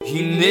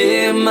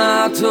הנה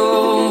מה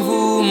טוב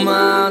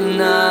ומה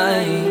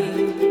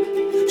נעים,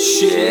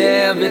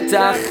 שבת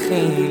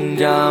אחים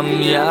גם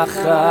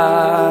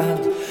יחד.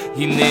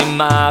 הנה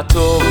מה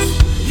טוב,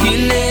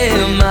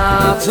 הנה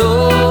מה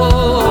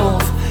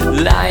טוב,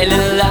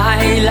 לילה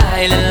לילה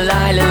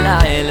לילה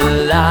לילה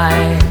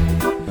לילה.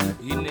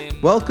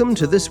 Welcome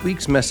to this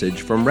week's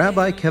message from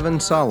Rabbi Kevin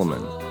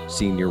Solomon,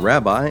 Senior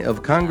Rabbi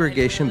of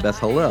Congregation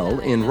Beth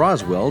Hallel in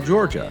Roswell,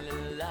 Georgia.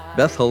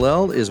 Beth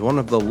Hallel is one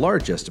of the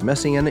largest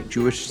Messianic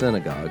Jewish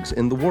synagogues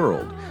in the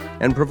world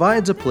and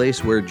provides a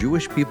place where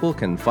Jewish people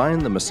can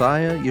find the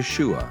Messiah,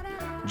 Yeshua,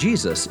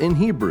 Jesus in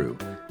Hebrew,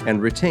 and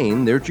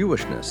retain their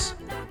Jewishness.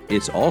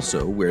 It's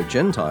also where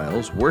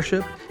Gentiles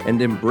worship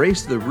and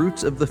embrace the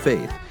roots of the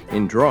faith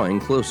in drawing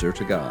closer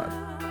to God.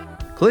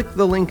 Click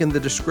the link in the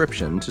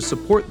description to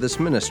support this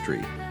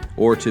ministry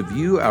or to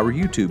view our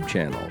YouTube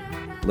channel.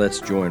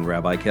 Let's join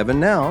Rabbi Kevin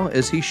now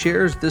as he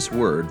shares this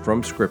word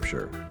from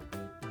Scripture.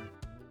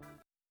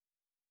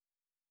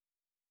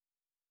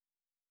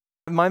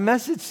 My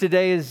message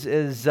today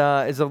is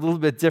a little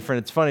bit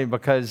different. It's funny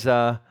because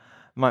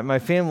my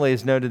family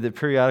has noted that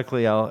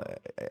periodically I'll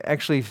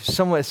actually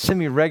somewhat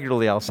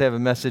semi-regularly I'll say I have a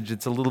message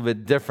that's a little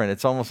bit different.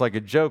 It's almost like a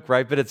joke,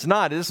 right? But it's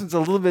not. This one's a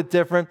little bit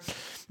different.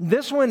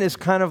 This one is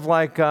kind of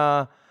like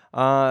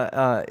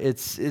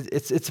it's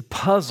a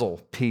puzzle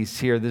piece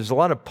here. There's a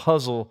lot of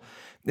puzzle.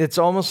 It's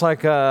almost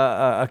like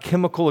a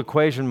chemical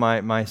equation.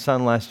 My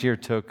son last year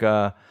took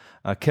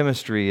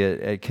chemistry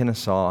at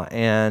Kennesaw,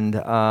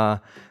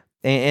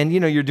 and you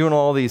know, you're doing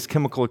all these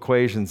chemical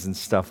equations and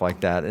stuff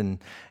like that,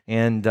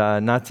 and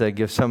not to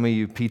give some of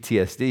you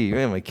PTSD,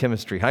 anyway,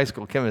 chemistry, high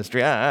school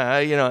chemistry,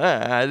 I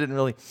didn't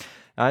really,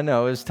 I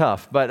know it was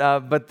tough,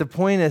 but the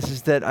point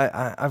is that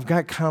I've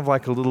got kind of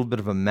like a little bit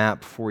of a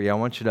map for you. I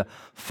want you to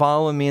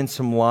follow me in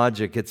some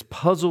logic. It's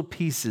puzzle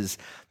pieces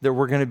that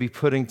we're going to be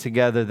putting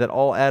together that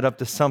all add up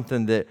to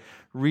something that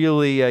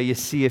really you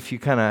see if you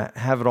kind of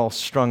have it all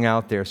strung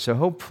out there. So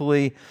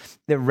hopefully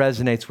it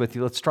resonates with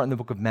you. Let's start in the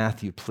book of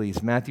Matthew,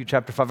 please. Matthew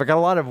chapter 5. I got a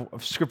lot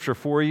of scripture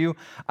for you.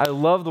 I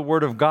love the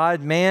word of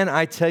God. Man,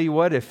 I tell you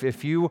what,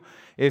 if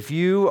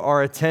you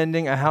are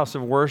attending a house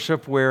of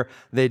worship where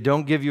they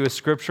don't give you a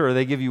scripture or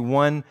they give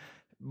you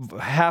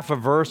half a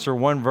verse or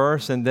one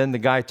verse and then the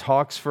guy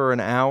talks for an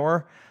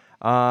hour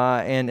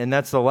and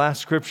that's the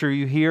last scripture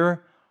you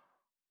hear,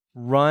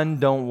 run,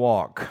 don't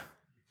walk.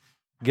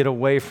 Get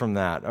away from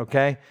that,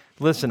 okay?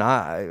 Listen,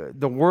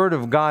 the Word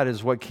of God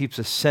is what keeps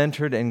us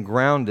centered and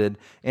grounded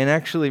and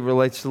actually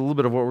relates to a little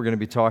bit of what we're going to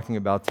be talking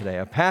about today.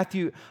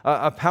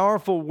 A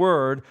powerful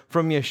word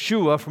from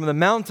Yeshua, from the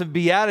Mount of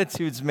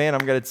Beatitudes, man,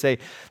 I'm going to say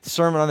the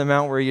Sermon on the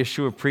Mount where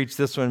Yeshua preached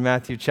this one,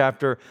 Matthew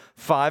chapter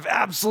 5.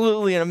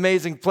 Absolutely an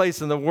amazing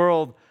place in the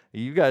world.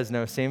 You guys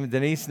know, Sam and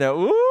Denise know.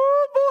 Ooh!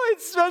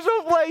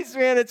 Special place,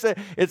 man.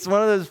 It's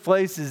one of those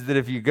places that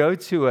if you go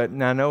to it,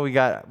 and I know we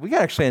got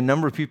actually a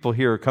number of people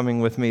here coming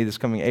with me this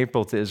coming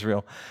April to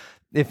Israel.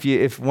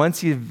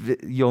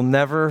 You'll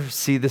never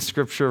see the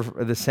scripture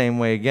the same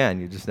way again.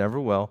 You just never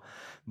will.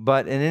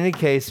 But in any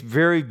case,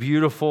 very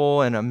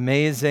beautiful and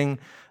amazing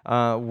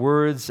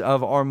words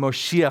of our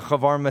Moshiach,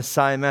 of our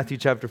Messiah, Matthew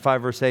chapter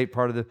 5, verse 8,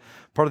 part of the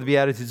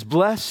Beatitudes.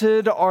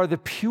 Blessed are the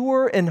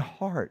pure in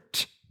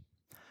heart,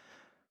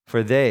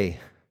 for they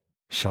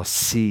shall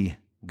see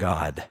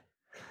God.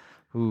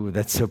 Ooh,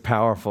 that's so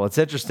powerful. It's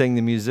interesting,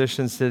 the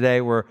musicians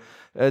today were,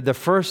 the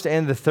first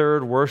and the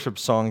third worship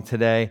song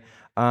today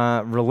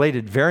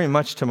related very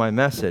much to my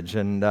message,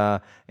 and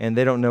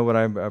they don't know what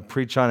I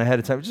preach on ahead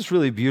of time. It's just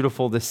really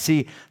beautiful to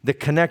see the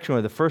connection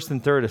with the first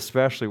and third,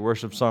 especially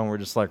worship song. We're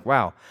just like,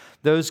 wow,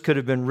 those could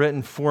have been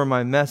written for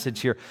my message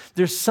here.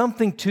 There's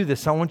something to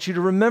this. I want you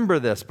to remember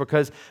this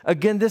because,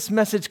 again, this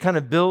message kind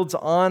of builds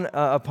on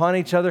upon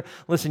each other.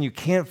 Listen, you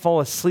can't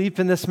fall asleep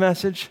in this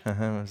message.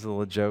 There's a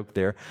little joke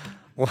there.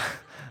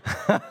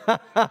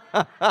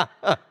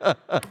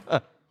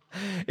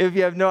 If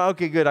you have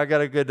okay, good. I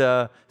got a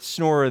good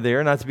snorer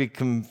there, not to be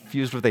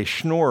confused with a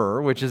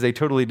schnorrer, which is a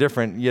totally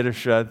different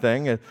Yiddish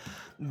thing.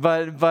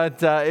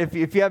 But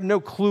if you have no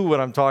clue what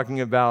I'm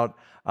talking about,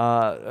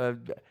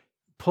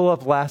 pull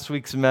up last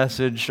week's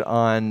message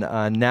on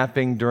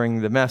napping during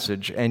the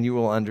message, and you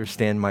will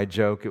understand my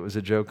joke. It was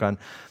a joke on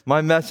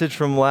my message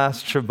from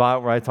last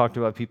Shabbat where I talked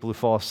about people who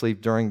fall asleep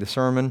during the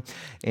sermon.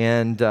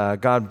 And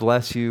God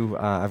bless you.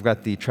 I've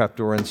got the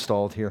trapdoor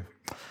installed here,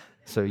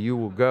 so you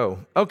will go.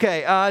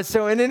 Okay,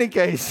 so in any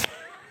case,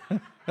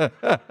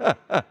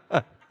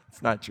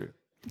 it's not true.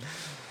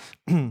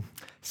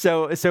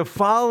 So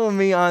follow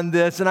me on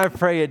this, and I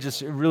pray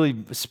it really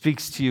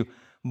speaks to you.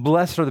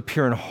 Blessed are the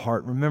pure in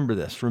heart. Remember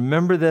this.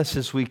 Remember this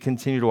as we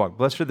continue to walk.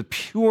 Blessed are the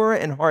pure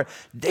in heart.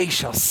 They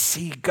shall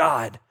see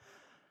God.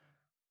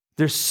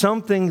 There's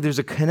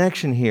a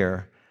connection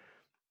here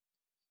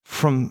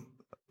from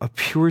a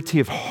purity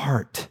of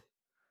heart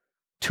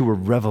to a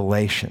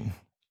revelation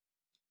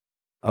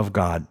of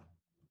God.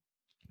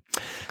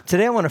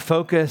 Today I want to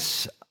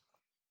focus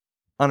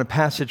on a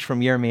passage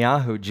from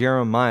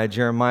Jeremiah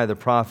the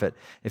prophet.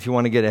 If you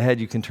want to get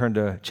ahead, you can turn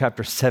to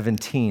chapter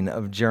 17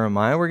 of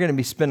Jeremiah. We're going to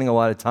be spending a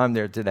lot of time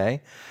there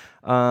today.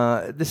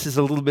 This is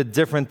a little bit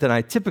different than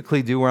I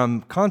typically do, where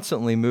I'm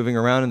constantly moving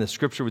around in the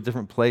scripture with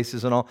different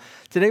places and all.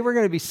 Today we're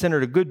going to be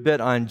centered a good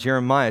bit on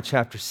Jeremiah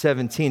chapter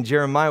 17.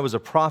 Jeremiah was a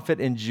prophet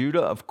in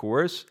Judah, of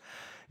course.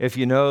 If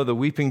you know the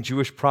weeping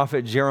Jewish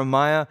prophet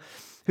Jeremiah,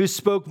 who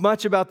spoke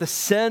much about the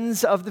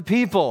sins of the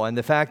people and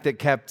the fact that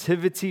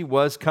captivity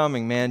was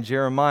coming. Man,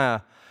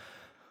 Jeremiah,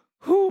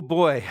 oh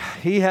boy,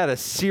 he had a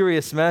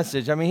serious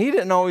message. I mean, he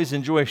didn't always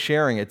enjoy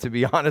sharing it, to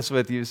be honest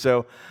with you.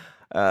 So,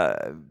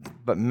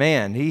 but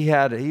man,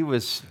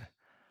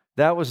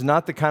 that was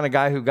not the kind of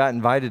guy who got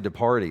invited to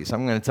parties.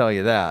 I'm going to tell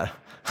you that.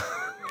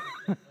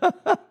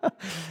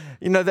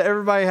 You know, that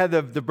everybody had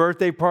the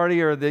birthday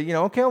party or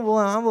okay, well,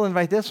 I will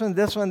invite this one,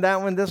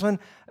 that one, this one.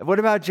 What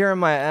about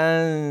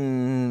Jeremiah?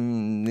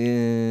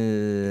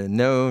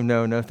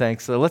 No,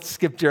 thanks. So let's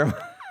skip Jeremiah.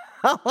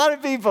 A lot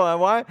of people.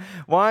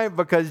 Why?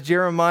 Because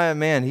Jeremiah,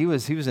 man, he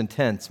was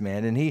intense,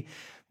 man. And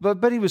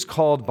but he was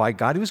called by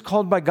God. He was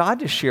called by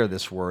God to share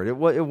this word. It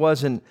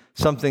wasn't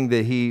something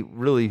that he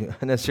really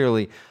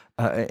necessarily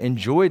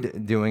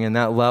enjoyed doing in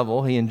that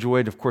level. He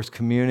enjoyed, of course,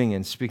 communing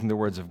and speaking the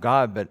words of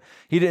God, but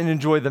he didn't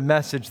enjoy the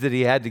message that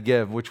he had to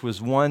give, which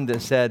was one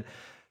that said,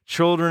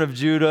 children of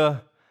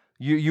Judah,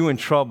 you in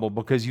trouble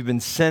because you've been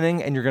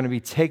sinning and you're going to be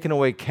taken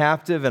away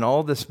captive and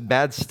all this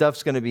bad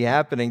stuff's going to be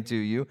happening to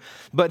you.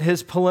 But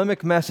his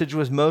polemic message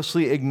was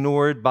mostly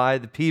ignored by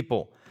the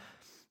people.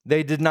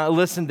 They did not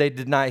listen. They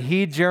did not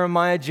heed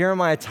Jeremiah.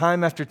 Jeremiah,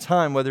 time after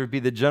time, whether it be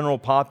the general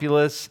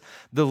populace,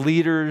 the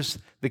leaders,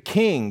 the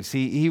kings.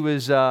 He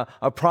was a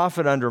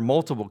prophet under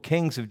multiple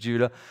kings of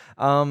Judah.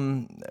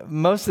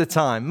 Most of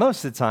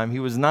the time, he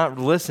was not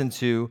listened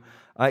to,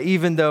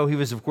 even though he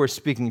was, of course,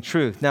 speaking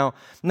truth.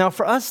 Now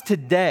for us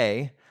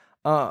today,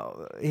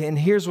 and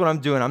here's what I'm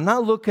doing. I'm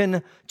not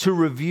looking to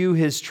review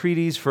his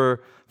treatise for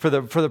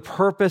the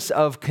purpose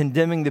of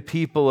condemning the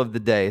people of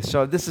the day.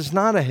 So this is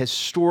not a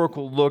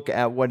historical look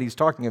at what he's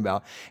talking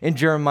about in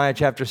Jeremiah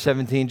chapter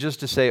 17, just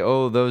to say,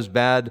 oh, those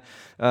bad,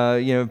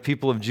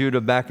 people of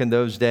Judah back in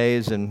those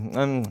days, and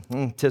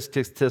tisk,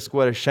 tisk, tisk,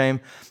 what a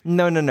shame.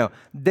 No.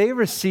 They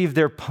received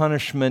their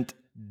punishment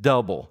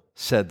double,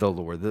 said the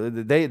Lord.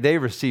 They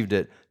received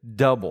it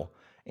double.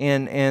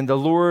 And the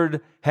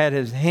Lord had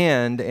his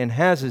hand and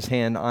has his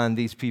hand on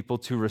these people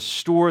to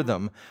restore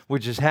them,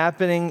 which is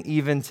happening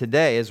even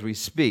today as we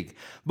speak.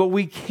 But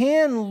we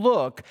can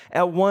look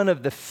at one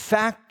of the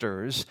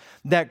factors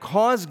that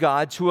caused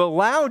God to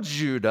allow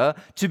Judah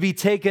to be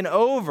taken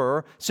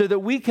over so that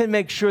we can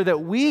make sure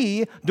that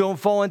we don't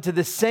fall into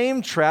the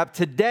same trap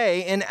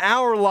today in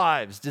our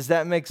lives. Does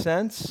that make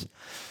sense?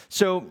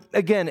 So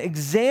again,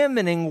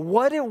 examining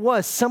what it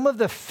was, some of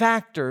the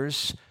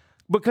factors,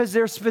 because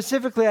they're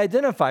specifically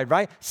identified,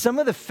 right? Some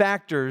of the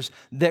factors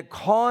that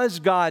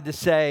caused God to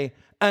say,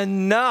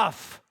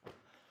 enough.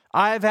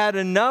 I've had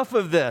enough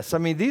of this. I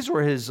mean, these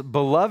were his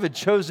beloved,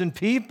 chosen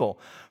people.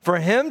 For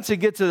him to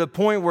get to the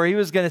point where he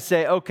was going to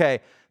say, okay,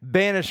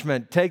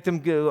 banishment, take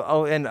them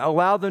and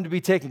allow them to be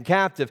taken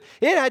captive,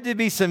 it had to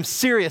be some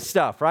serious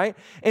stuff, right?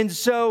 And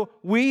so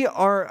we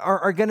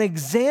are going to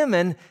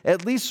examine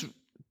at least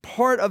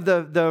part of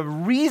the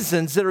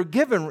reasons that are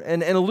given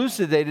and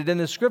elucidated in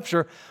the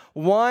scripture,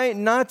 why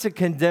not to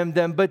condemn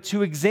them, but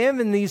to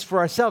examine these for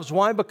ourselves.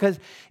 Why? Because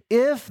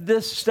if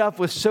this stuff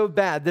was so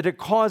bad that it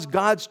caused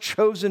God's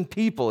chosen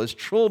people, his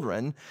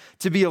children,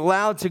 to be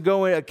allowed to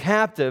go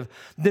captive,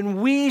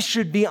 then we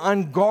should be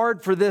on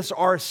guard for this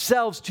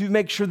ourselves to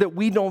make sure that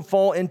we don't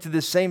fall into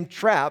the same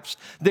traps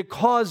that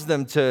caused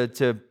them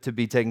to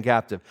be taken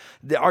captive.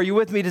 Are you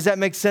with me? Does that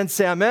make sense?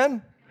 Say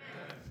amen.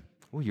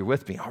 Oh, you're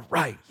with me. All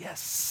right,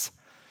 yes.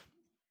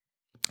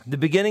 The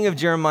beginning of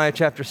Jeremiah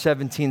chapter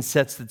 17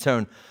 sets the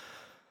tone.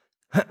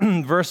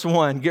 Verse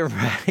 1,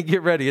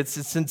 get ready.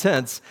 It's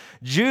intense.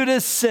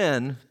 Judah's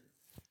sin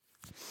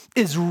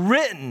is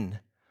written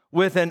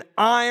with an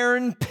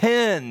iron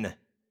pen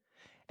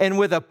and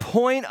with a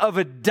point of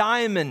a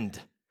diamond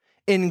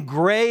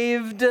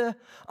engraved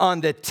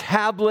on the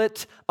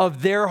tablet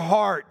of their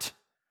heart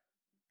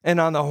and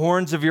on the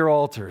horns of your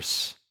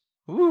altars.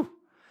 Woo.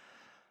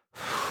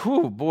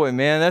 Whew, boy,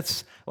 man,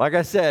 that's, like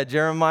I said,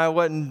 Jeremiah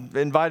wasn't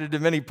invited to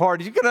many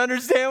parties. You can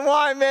understand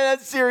why, man,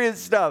 that's serious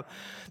stuff.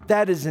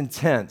 That is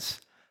intense.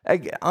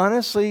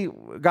 Honestly,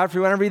 Godfrey,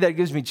 when I read that, it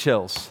gives me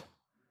chills.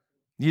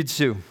 You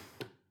too.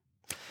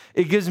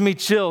 It gives me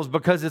chills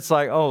because it's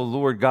like, oh,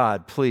 Lord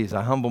God, please,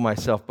 I humble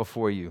myself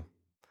before you.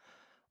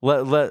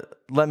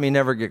 Let me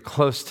never get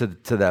close to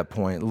that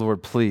point.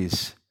 Lord,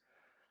 please.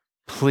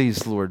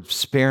 Please, Lord,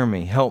 spare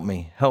me. Help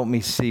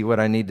me see what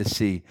I need to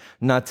see,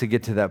 not to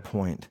get to that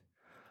point.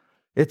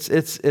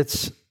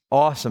 It's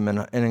awesome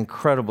and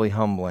incredibly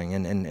humbling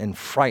and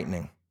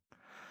frightening.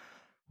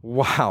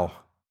 Wow.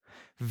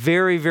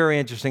 Very, very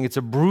interesting. It's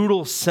a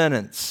brutal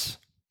sentence.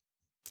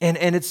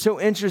 And it's so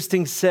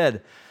interesting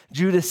said,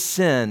 Judah's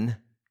sin,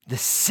 the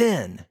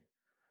sin,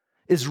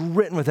 is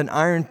written with an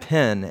iron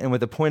pen and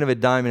with the point of a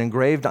diamond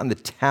engraved on the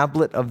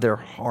tablet of their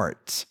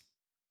heart.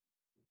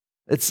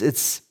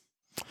 It's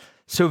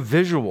so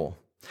visual.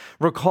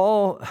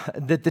 Recall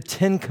that the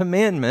 10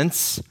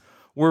 Commandments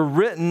were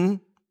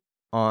written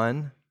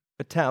on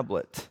a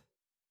tablet.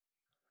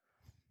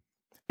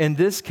 In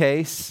this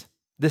case,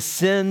 the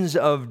sins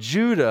of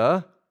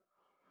Judah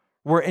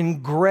were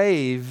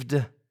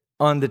engraved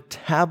on the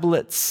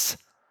tablets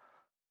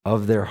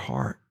of their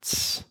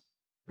hearts.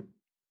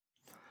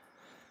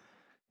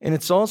 And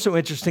it's also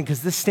interesting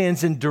because this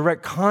stands in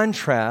direct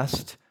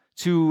contrast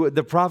to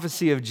the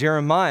prophecy of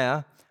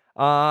Jeremiah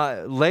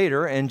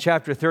later in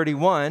chapter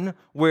 31,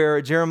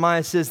 where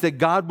Jeremiah says that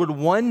God would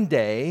one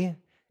day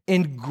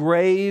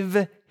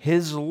engrave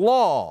his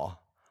law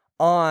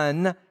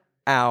on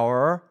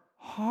our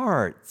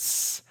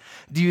hearts.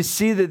 Do you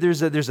see that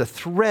there's a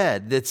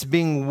thread that's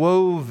being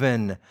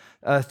woven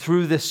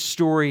through this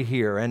story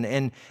here?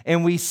 And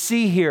we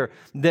see here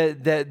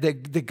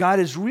that God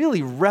is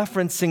really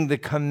referencing the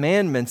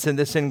commandments in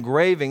this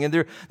engraving.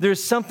 And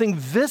there's something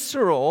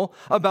visceral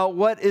about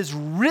what is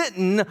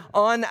written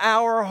on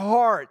our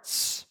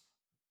hearts.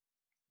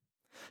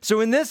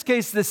 So in this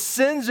case, the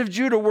sins of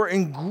Judah were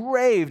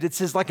engraved. It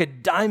says like a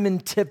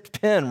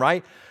diamond-tipped pen,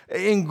 right?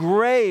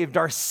 Engraved.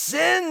 Our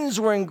sins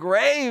were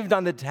engraved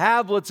on the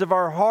tablets of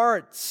our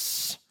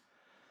hearts.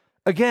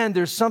 Again,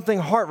 there's something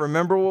heart.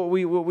 Remember what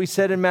we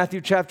said in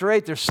Matthew chapter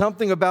 8. There's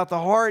something about the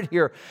heart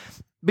here.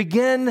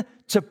 Begin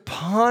to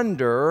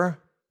ponder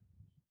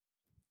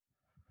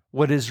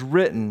what is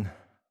written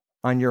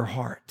on your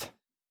heart.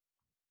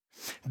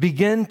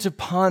 Begin to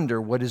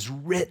ponder what is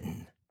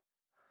written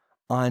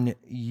on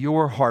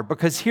your heart.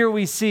 Because here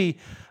we see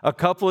a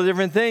couple of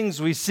different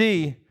things. We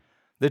see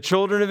the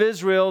children of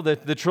Israel,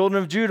 the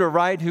children of Judah,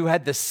 right, who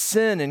had the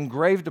sin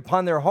engraved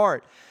upon their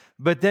heart.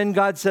 But then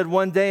God said,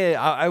 one day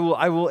I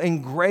will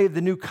engrave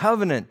the new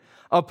covenant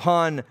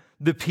upon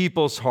the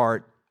people's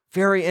heart.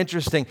 Very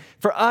interesting.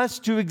 For us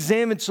to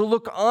examine, to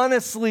look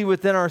honestly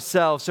within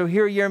ourselves. So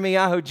here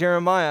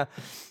Jeremiah,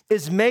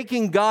 is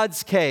making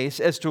God's case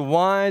as to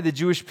why the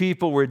Jewish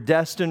people were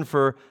destined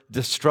for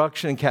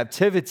destruction and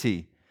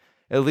captivity,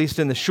 at least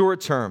in the short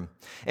term.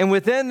 And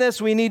within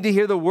this, we need to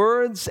hear the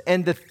words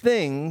and the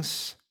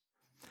things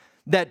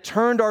that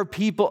turned our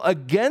people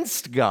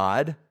against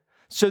God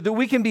so that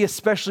we can be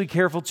especially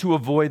careful to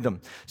avoid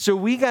them. So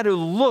we got to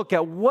look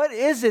at what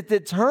is it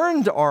that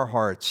turned our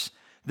hearts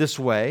this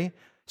way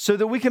so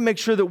that we can make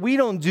sure that we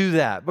don't do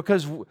that,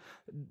 because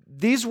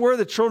these were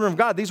the children of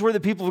God. These were the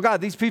people of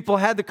God. These people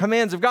had the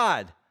commands of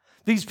God.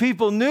 These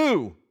people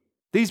knew.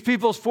 These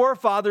people's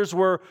forefathers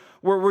were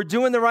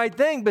doing the right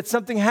thing, but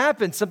something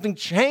happened. Something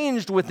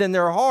changed within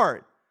their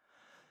heart.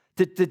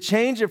 To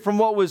change it from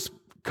what was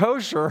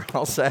kosher,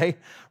 I'll say,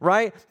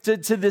 right, to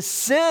the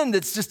sin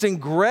that's just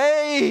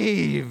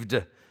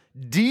engraved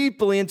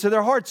deeply into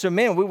their heart. So,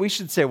 man, we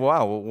should say,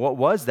 wow, what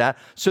was that?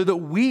 So that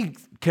we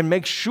can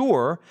make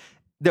sure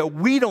that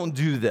we don't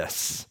do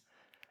this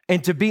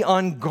and to be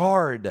on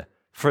guard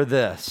for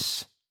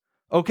this.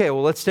 Okay,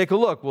 well, let's take a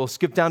look. We'll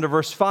skip down to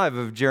verse 5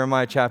 of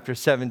Jeremiah chapter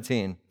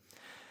 17.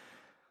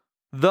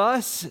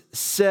 Thus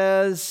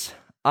says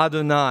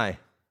Adonai.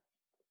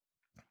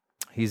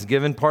 He's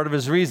given part of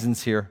his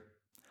reasons here.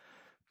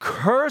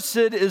 Cursed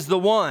is the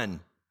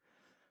one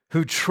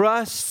who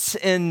trusts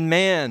in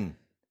man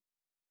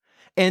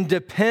and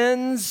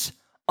depends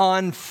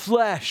on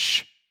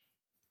flesh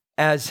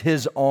as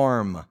his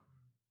arm,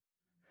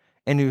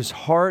 and whose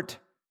heart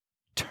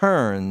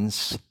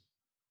turns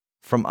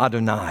from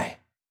Adonai.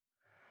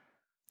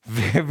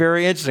 Very,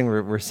 very interesting.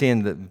 We're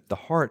seeing the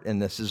heart in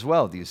this as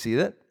well. Do you see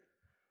that?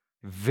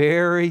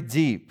 Very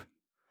deep.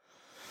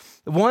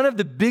 One of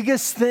the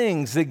biggest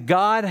things that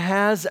God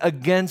has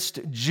against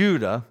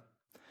Judah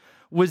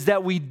was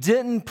that we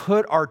didn't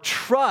put our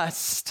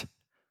trust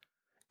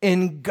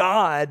in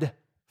God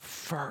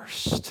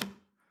first.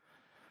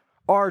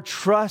 Our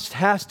trust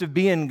has to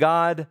be in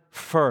God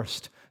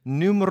first.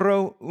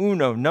 Numero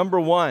uno, number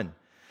one.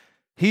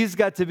 He's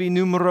got to be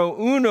numero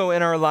uno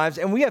in our lives,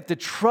 and we have to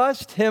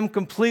trust him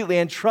completely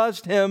and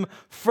trust him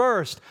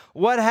first.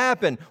 What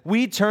happened?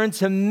 We turned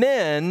to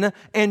men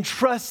and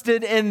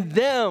trusted in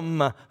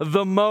them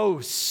the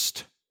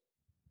most.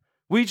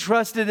 We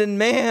trusted in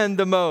man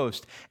the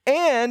most.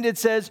 And it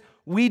says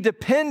we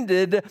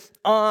depended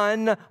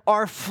on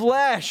our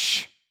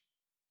flesh.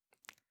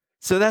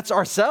 So that's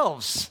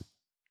ourselves.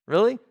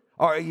 Really?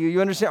 You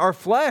understand? Our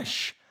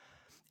flesh.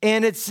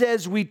 And it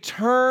says we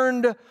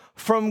turned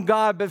from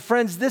God. But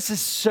friends, this is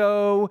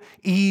so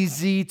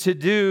easy to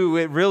do.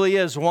 It really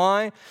is.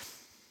 Why?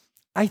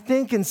 I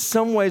think in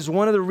some ways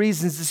one of the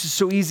reasons this is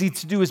so easy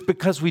to do is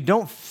because we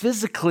don't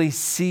physically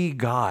see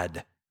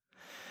God.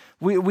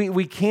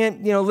 We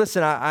can't,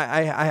 listen,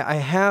 I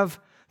have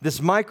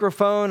this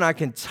microphone. I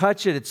can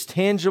touch it. It's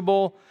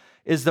tangible.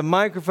 Is the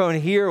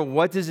microphone here?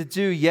 What does it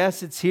do?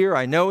 Yes, it's here.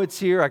 I know it's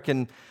here. I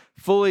can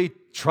fully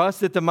trust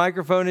that the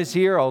microphone is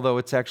here, although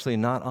it's actually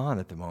not on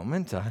at the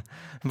moment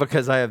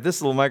because I have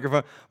this little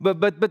microphone.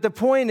 But the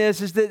point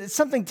is that it's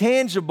something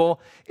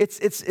tangible.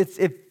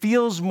 It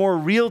feels more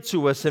real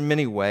to us in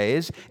many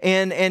ways,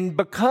 and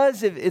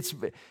because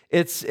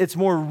it's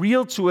more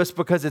real to us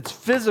because it's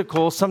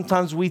physical.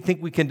 Sometimes we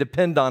think we can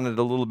depend on it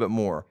a little bit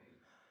more.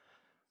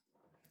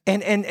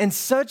 And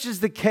such is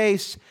the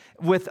case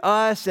with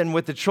us and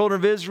with the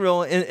children of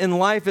Israel in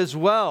life as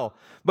well,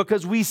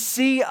 because we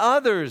see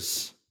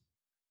others.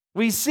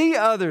 We see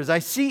others. I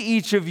see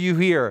each of you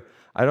here.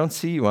 I don't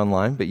see you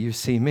online, but you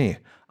see me.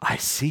 I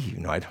see you.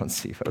 No, I don't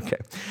see you. Okay.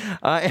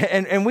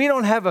 And we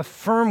don't have a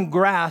firm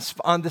grasp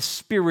on the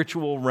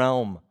spiritual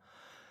realm.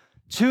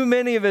 Too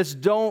many of us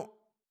don't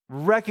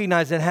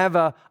recognize and have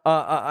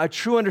a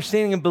true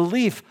understanding and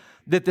belief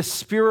that the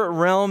spirit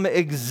realm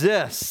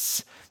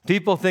exists.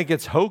 People think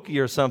it's hokey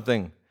or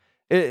something,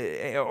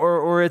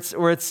 or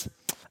it's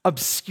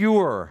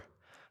obscure,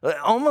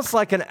 almost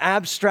like an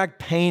abstract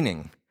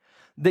painting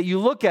that you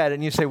look at it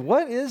and you say,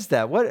 "What is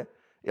that?" What?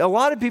 A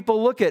lot of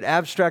people look at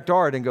abstract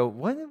art and go,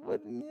 "What?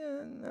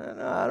 Yeah,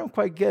 no, I don't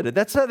quite get it."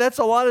 That's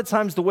a lot of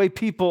times the way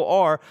people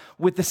are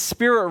with the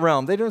spirit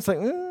realm. They don't say,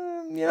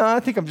 "I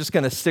think I'm just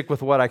going to stick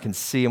with what I can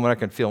see and what I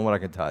can feel and what I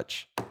can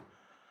touch."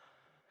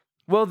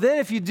 Well, then,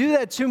 if you do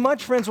that too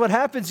much, friends, what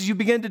happens is you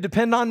begin to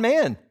depend on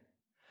man.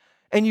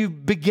 And you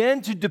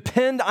begin to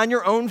depend on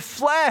your own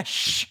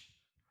flesh.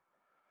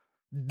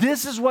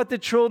 This is what the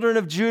children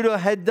of Judah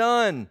had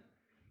done.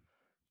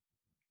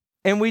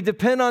 And we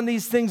depend on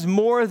these things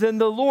more than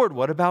the Lord.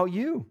 What about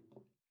you?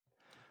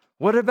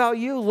 What about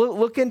you?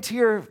 Look into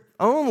your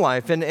own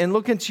life and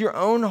look into your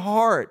own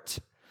heart.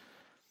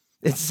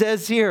 It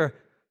says here,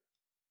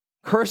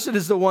 cursed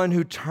is the one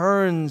who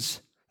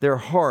turns their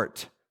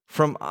heart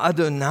from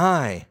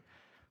Adonai.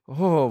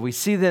 Oh, we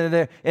see that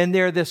there. And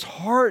there, this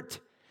heart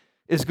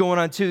is going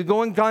on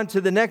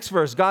to the next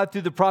verse. God,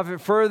 through the prophet,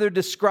 further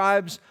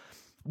describes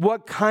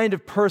what kind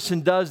of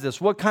person does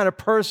this, what kind of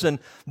person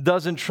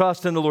doesn't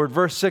trust in the Lord.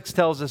 Verse 6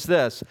 tells us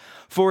this: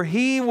 for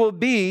he will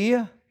be,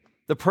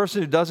 the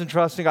person who doesn't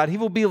trust in God, he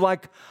will be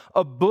like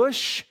a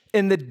bush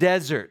in the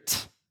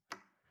desert.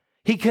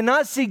 He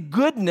cannot see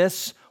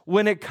goodness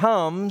when it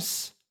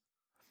comes,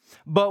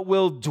 but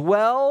will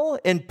dwell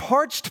in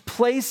parched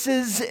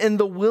places in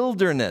the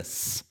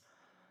wilderness,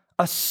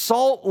 a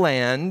salt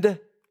land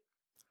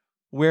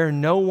where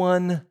no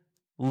one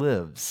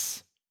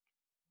lives.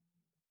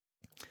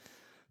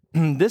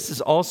 This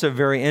is also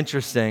very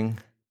interesting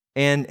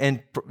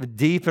and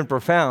deep and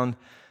profound,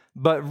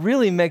 but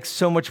really makes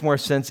so much more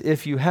sense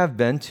if you have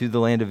been to the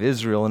land of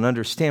Israel and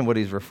understand what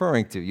he's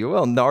referring to. You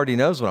already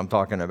knows what I'm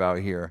talking about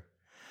here.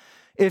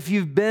 If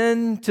you've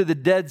been to the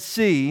Dead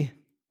Sea,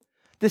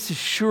 this is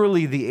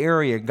surely the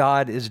area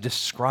God is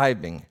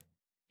describing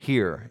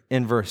here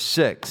in verse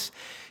 6.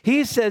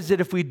 He says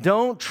that if we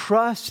don't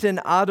trust in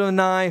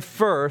Adonai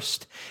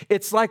first,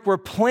 it's like we're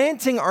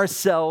planting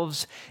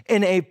ourselves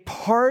in a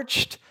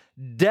parched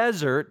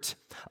desert,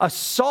 a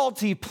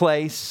salty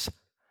place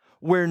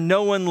where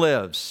no one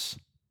lives.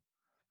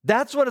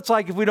 That's what it's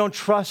like if we don't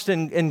trust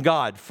in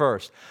God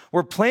first.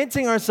 We're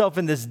planting ourselves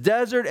in this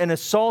desert and a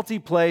salty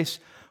place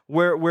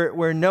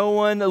where no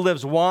one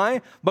lives.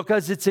 Why?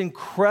 Because it's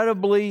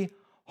incredibly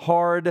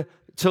hard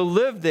to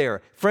live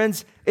there.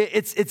 Friends,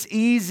 it's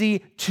easy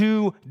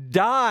to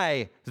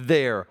die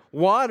there.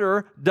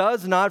 Water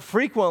does not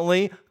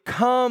frequently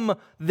come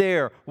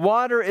there.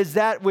 Water is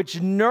that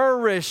which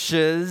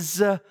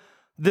nourishes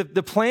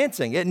the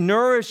planting. It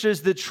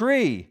nourishes the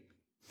tree.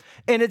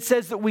 And it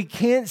says that we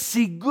can't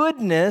see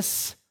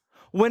goodness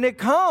when it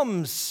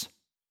comes.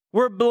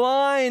 We're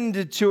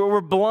blind to it.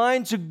 We're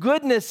blind to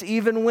goodness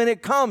even when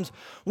it comes.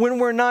 When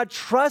we're not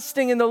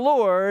trusting in the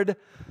Lord,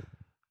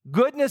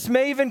 goodness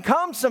may even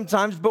come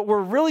sometimes, but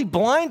we're really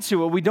blind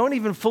to it. We don't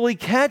even fully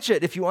catch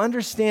it. If you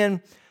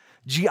understand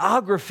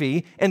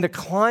geography and the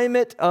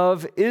climate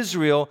of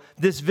Israel,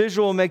 this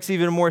visual makes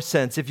even more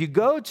sense. If you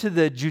go to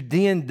the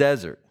Judean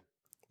desert,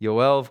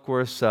 Yoel, of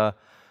course, a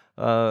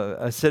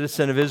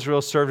citizen of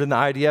Israel, served in the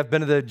IDF,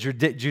 been to the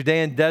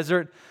Judean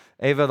desert.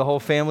 Ava, the whole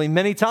family,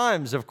 many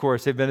times, of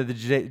course, they've been to the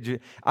Judean.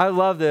 I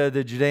love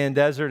the Judean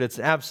desert. It's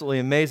an absolutely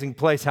amazing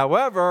place.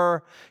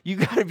 However, you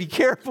got to be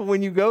careful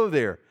when you go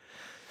there.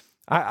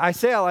 I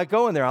say I like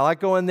going there. I like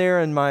going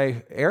there in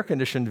my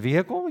air-conditioned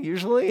vehicle,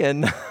 usually,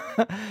 and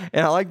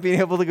I like being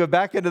able to go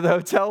back into the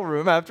hotel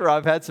room after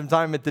I've had some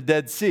time at the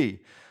Dead Sea.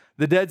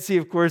 The Dead Sea,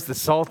 of course, the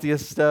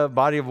saltiest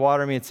body of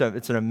water. I mean,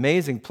 it's an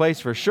amazing place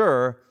for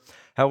sure.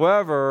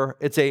 However,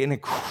 it's an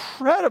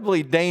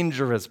incredibly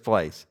dangerous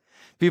place.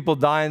 People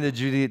die in the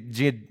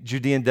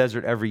Judean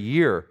desert every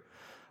year,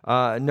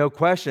 no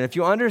question. If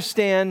you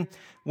understand,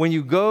 when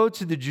you go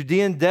to the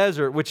Judean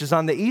desert, which is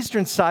on the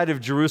eastern side of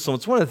Jerusalem,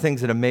 it's one of the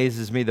things that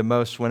amazes me the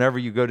most whenever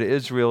you go to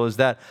Israel is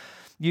that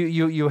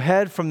you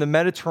head from the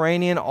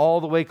Mediterranean all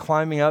the way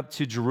climbing up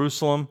to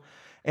Jerusalem,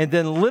 and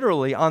then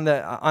literally on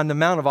the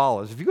Mount of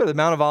Olives. If you go to the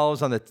Mount of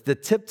Olives on the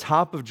tip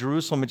top of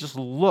Jerusalem and just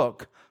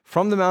look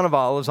from the Mount of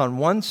Olives. On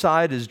one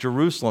side is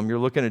Jerusalem. You're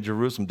looking at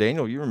Jerusalem.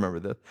 Daniel, you remember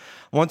this.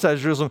 One side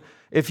is Jerusalem.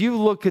 If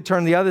you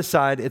turn the other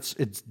side, it's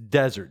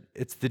desert.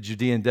 It's the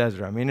Judean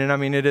desert.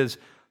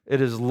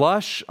 It is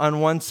lush on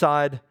one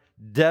side,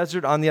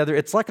 desert on the other.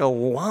 It's like a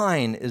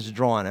line is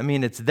drawn.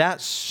 It's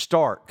that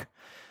stark.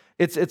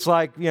 It's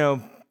like,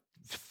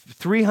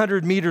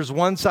 300 meters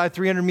one side,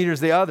 300 meters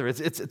the other.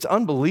 It's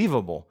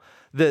unbelievable.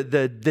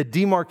 The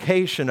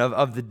demarcation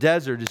of the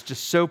desert is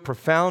just so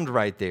profound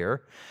right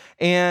there.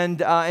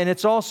 And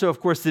it's also,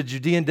 of course, the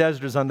Judean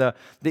desert is on the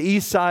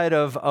east side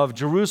of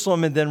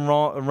Jerusalem and then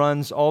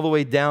runs all the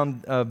way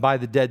down by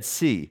the Dead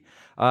Sea,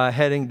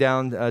 heading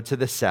down to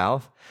the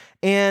south.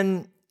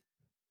 And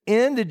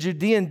in the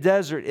Judean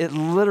desert, it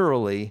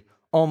literally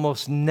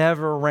almost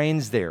never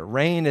rains there.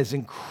 Rain is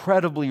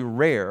incredibly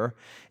rare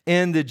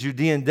in the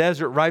Judean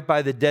desert right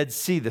by the Dead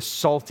Sea, the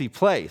salty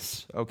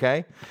place,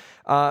 okay?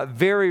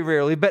 Very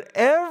rarely, but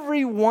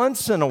every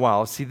once in a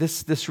while, see,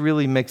 this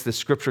really makes the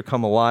scripture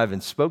come alive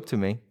and spoke to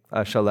me,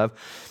 Shalev,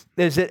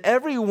 is that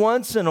every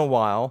once in a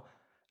while,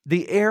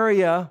 the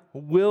area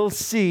will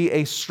see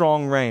a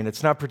strong rain.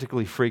 It's not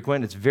particularly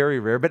frequent, it's very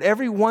rare, but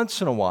every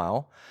once in a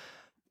while,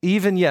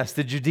 even, yes,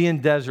 the Judean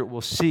desert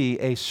will see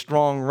a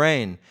strong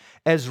rain.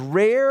 As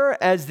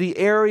rare as the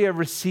area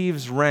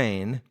receives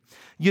rain,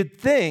 you'd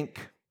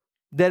think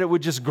that it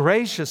would just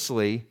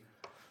graciously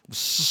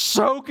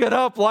soak it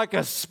up like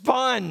a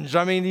sponge.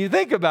 You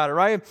think about it,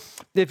 right?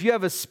 If you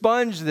have a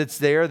sponge that's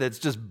there that's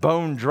just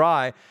bone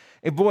dry,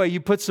 and boy,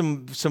 you put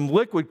some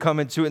liquid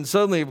come into it, and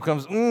suddenly it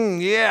becomes,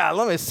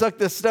 let me suck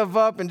this stuff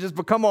up and just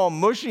become all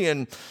mushy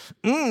and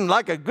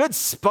like a good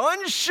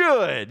sponge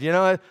should.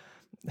 I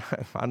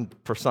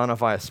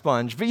personify a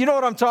sponge, but you know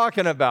what I'm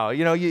talking about.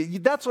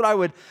 That's what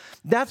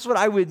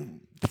I would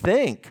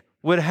think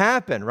would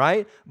happen,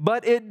 right?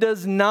 But it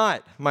does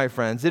not, my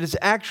friends. It is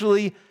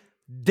actually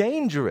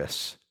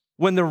dangerous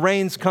when the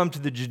rains come to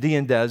the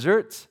Judean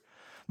deserts,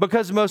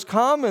 because most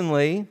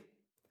commonly,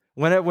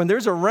 when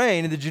there's a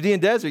rain in the Judean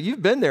desert,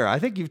 you've been there. I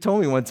think you've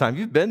told me one time,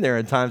 you've been there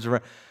in times of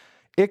rain.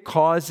 It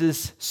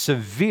causes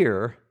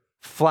severe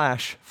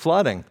flash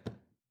flooding.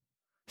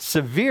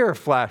 Severe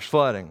flash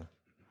flooding.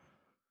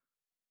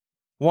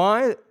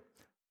 Why?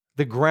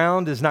 The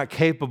ground is not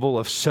capable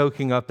of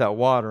soaking up that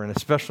water, and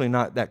especially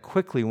not that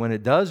quickly when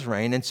it does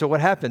rain. And so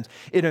what happens?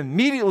 It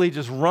immediately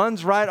just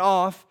runs right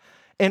off,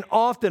 and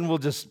often will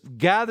just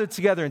gather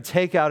together and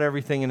take out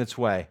everything in its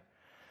way.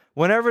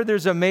 Whenever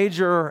there's a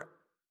major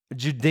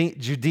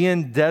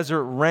Judean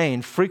desert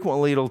rain,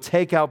 frequently it'll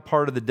take out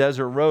part of the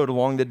desert road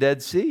along the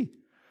Dead Sea.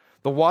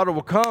 The water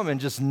will come and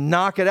just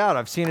knock it out.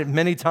 I've seen it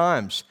many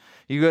times.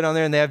 You go down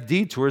there and they have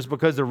detours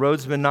because the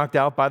road's been knocked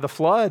out by the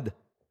flood.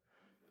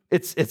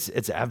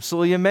 It's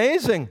absolutely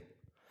amazing.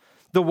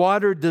 The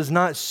water does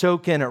not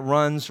soak in, it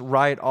runs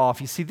right off.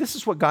 You see, this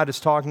is what God is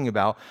talking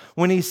about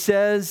when he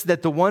says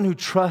that the one who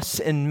trusts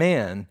in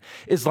man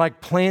is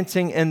like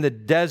planting in the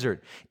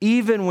desert.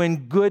 Even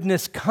when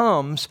goodness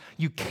comes,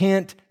 you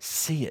can't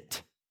see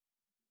it.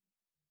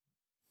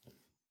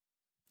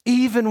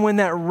 Even when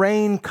that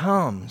rain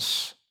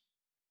comes,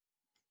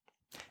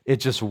 it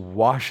just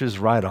washes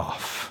right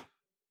off.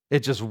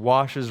 It just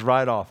washes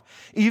right off.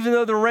 Even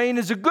though the rain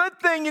is a good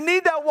thing, you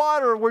need that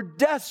water. We're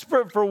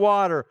desperate for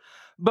water.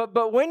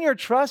 But when you're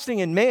trusting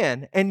in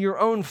man and your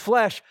own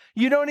flesh,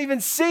 you don't even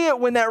see it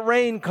when that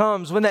rain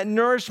comes, when that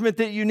nourishment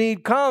that you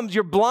need comes.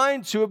 You're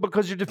blind to it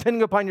because you're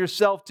depending upon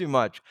yourself too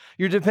much.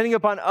 You're depending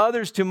upon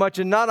others too much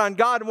and not on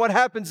God. And what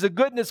happens? The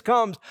goodness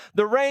comes,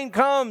 the rain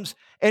comes,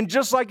 and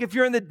just like if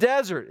you're in the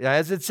desert,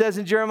 as it says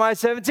in Jeremiah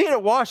 17,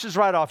 it washes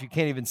right off. You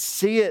can't even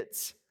see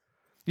it.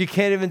 You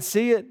can't even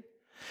see it.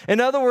 In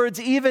other words,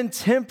 even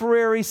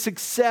temporary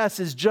success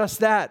is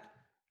just that.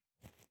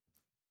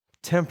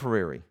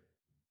 Temporary.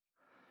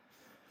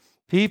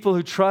 People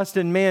who trust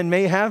in man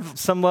may have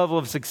some level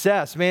of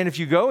success. Man, if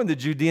you go in the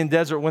Judean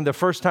desert when the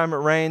first time it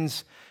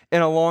rains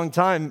in a long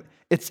time,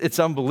 it's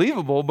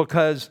unbelievable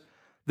because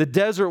the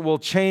desert will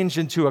change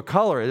into a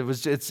color.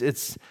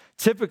 It's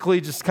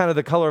typically just kind of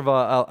the color of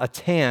a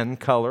tan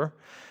color.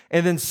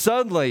 And then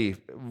suddenly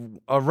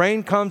a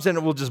rain comes and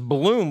it will just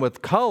bloom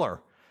with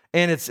color.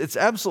 And it's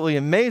absolutely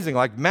amazing,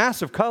 like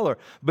massive color,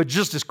 but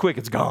just as quick,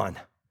 it's gone.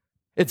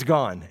 It's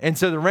gone. And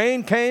so the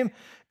rain came,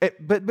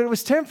 but it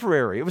was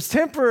temporary. It was a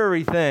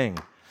temporary thing.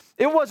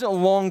 It wasn't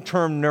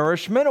long-term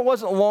nourishment. It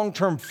wasn't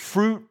long-term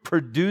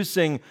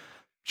fruit-producing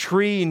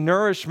tree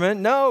nourishment.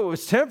 No, it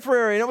was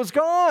temporary, and it was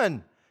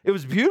gone. It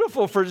was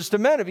beautiful for just a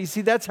minute. You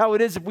see, that's how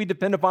it is if we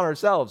depend upon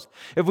ourselves,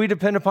 if we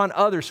depend upon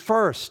others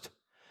first,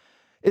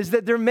 is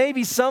that there may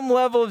be some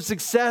level of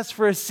success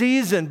for a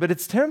season, but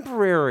it's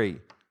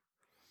temporary.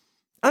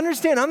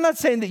 Understand, I'm not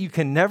saying that you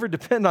can never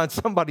depend on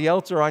somebody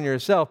else or on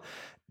yourself.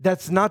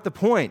 That's not the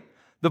point.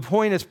 The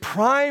point is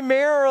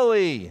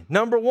primarily,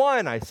 number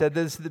one, I said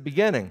this at the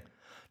beginning.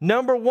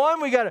 Number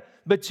one,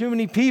 but too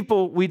many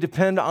people, we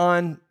depend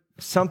on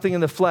something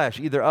in the flesh,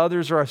 either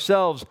others or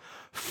ourselves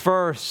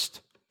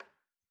first.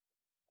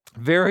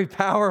 Very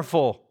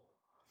powerful.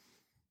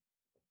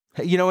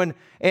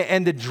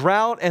 And the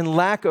drought and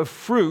lack of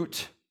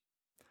fruit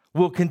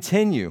will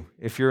continue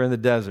if you're in the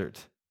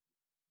desert.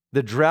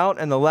 The drought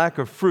and the lack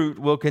of fruit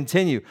will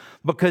continue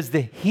because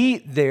the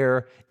heat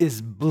there is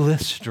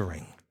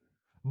blistering.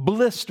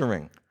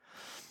 Blistering.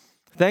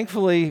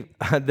 Thankfully,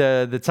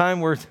 the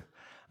time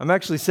I'm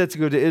actually set to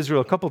go to Israel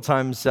a couple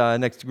times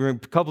next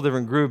group, a couple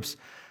different groups.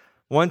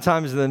 One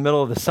time is in the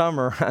middle of the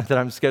summer that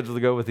I'm scheduled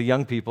to go with the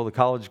young people, the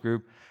college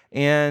group.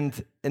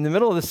 And in the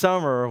middle of the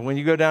summer, when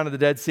you go down to the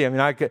Dead Sea,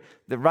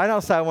 right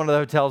outside one of the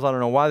hotels, I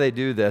don't know why they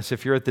do this.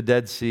 If you're at the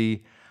Dead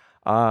Sea,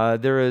 you're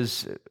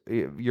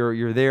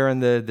there in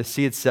the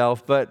sea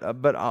itself, but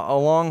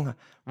along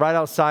right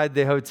outside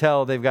the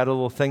hotel, they've got a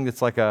little thing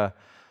that's like a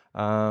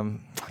kind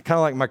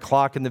of like my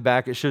clock in the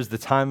back. It shows the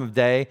time of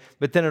day,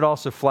 but then it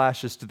also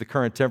flashes to the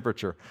current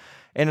temperature,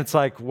 and it's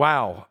like,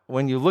 wow,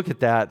 when you look at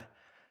that,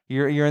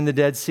 you're in the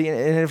Dead Sea,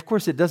 and of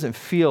course it doesn't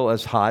feel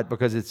as hot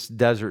because it's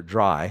desert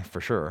dry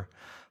for sure,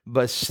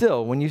 but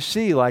still, when you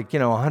see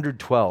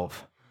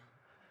 112,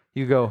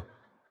 you go,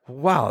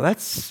 wow,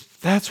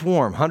 that's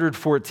warm.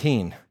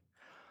 114.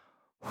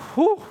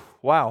 Whew,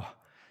 wow.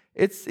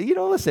 It's,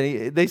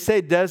 listen, they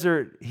say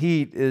desert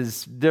heat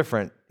is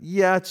different.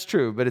 Yeah, it's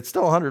true, but it's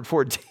still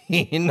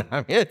 114. I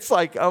mean, it's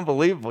like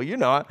unbelievable.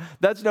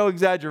 That's no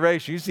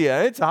exaggeration. You see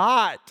it, it's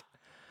hot.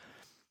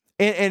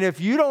 And if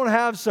you don't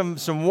have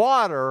some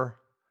water,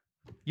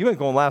 you ain't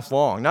going to last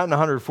long. Not in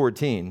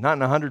 114, not in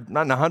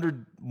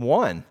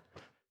 101.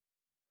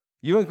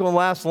 You ain't going to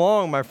last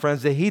long, my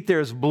friends. The heat there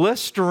is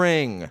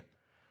blistering.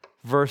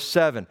 Verse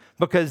 7,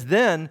 because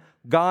then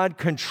God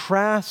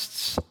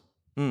contrasts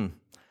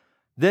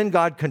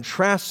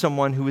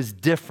someone who is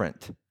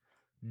different.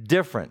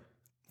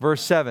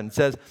 Verse 7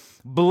 says,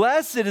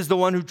 blessed is the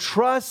one who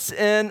trusts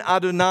in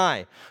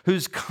Adonai,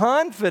 whose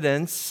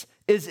confidence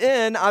is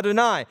in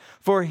Adonai,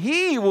 for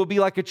he will be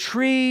like a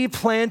tree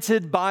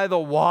planted by the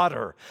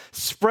water,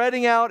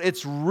 spreading out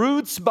its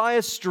roots by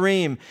a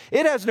stream.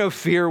 It has no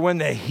fear when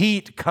the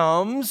heat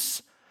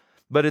comes,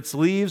 but its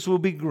leaves will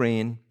be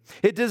green.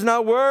 It does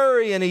not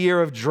worry in a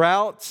year of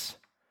drought,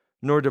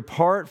 nor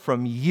depart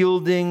from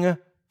yielding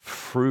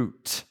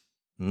fruit.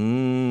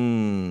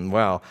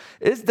 Wow.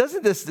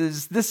 Doesn't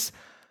this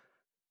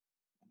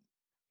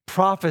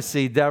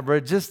prophecy,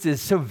 Deborah, just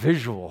is so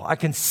visual. I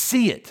can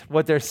see it,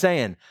 what they're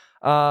saying.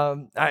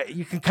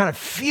 You can kind of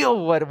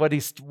feel what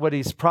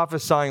he's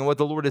prophesying and what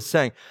the Lord is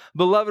saying.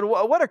 Beloved,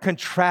 what a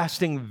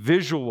contrasting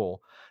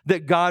visual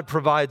that God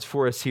provides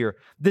for us here.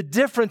 The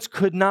difference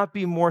could not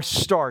be more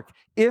stark.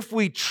 If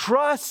we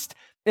trust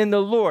in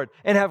the Lord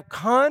and have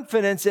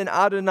confidence in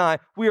Adonai,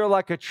 we are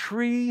like a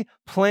tree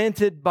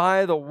planted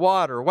by the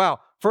water.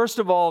 Wow. First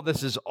of all,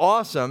 this is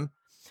awesome.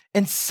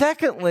 And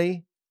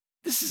secondly,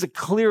 this is a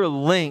clear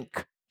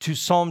link to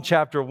Psalm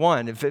chapter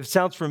 1. If it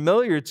sounds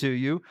familiar to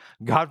you,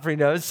 Godfrey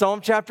knows Psalm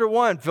chapter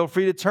 1. Feel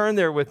free to turn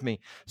there with me.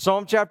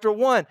 Psalm chapter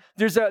 1.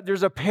 There's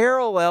a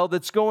parallel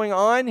that's going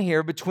on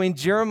here between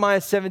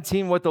Jeremiah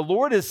 17, what the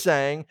Lord is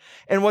saying,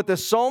 and what the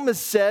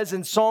psalmist says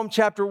in Psalm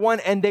chapter 1,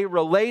 and they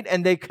relate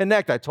and they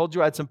connect. I told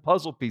you I had some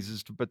puzzle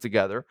pieces to put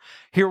together.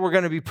 Here we're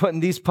going to be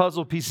putting these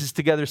puzzle pieces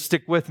together.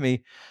 Stick with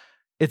me.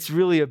 It's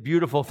really a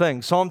beautiful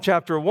thing. Psalm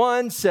chapter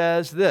 1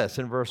 says this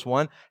in verse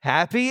 1,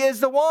 Happy is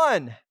the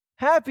one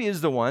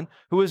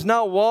who has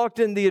not walked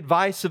in the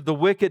advice of the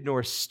wicked,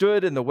 nor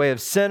stood in the way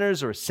of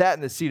sinners, or sat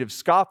in the seat of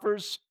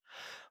scoffers.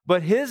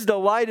 But his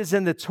delight is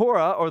in the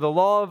Torah, or the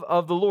law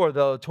of the Lord,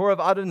 the Torah of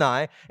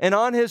Adonai, and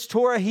on his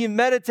Torah he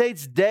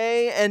meditates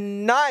day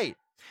and night.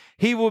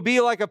 He will be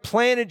like a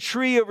planted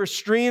tree over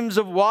streams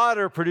of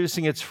water,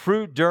 producing its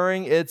fruit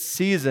during its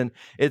season.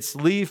 Its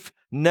leaf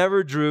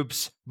never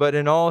droops, but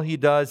in all he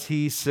does,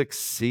 he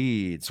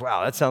succeeds.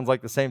 Wow, that sounds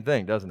like the same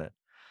thing, doesn't it?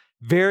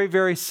 Very,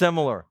 very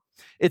similar.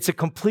 It's a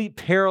complete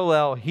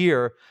parallel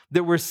here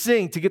that we're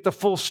seeing. To get the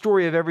full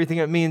story of everything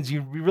it means,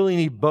 you really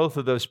need both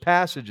of those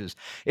passages.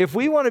 If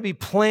we want to be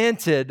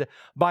planted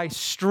by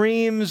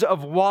streams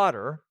of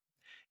water,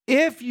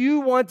 if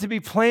you want to be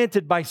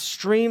planted by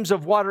streams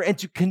of water and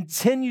to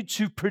continue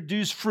to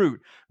produce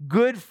fruit,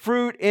 good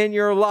fruit in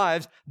your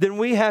lives, then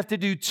we have to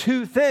do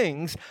two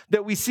things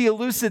that we see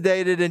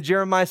elucidated in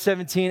Jeremiah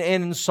 17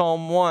 and in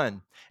Psalm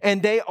 1.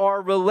 And they are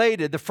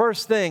related. The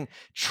first thing,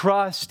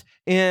 trust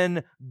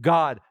in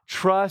God.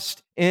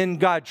 Trust in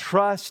God.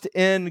 Trust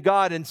in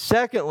God. And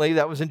secondly,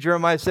 that was in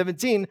Jeremiah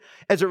 17,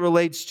 as it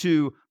relates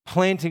to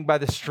planting by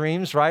the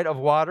streams, right, of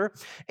water.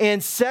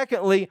 And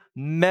secondly,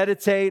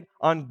 meditate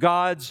on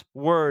God's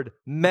word.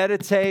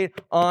 Meditate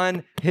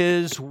on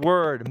his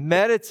word.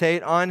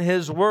 Meditate on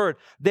his word.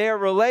 They are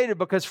related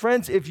because,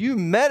 friends, if you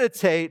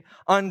meditate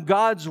on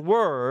God's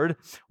word,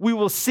 we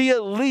will see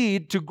it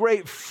lead to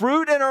great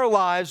fruit in our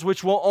lives,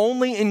 which will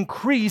only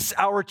increase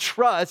our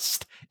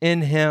trust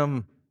in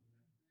him.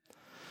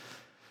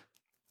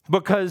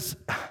 Because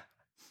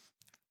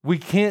we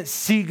can't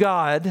see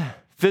God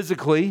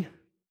physically,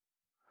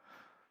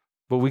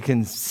 but we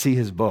can see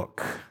his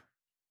book,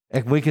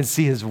 and we can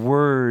see his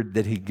word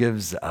that he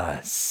gives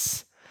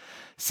us.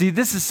 See,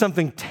 this is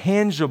something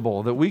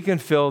tangible that we can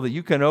feel, that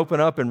you can open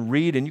up and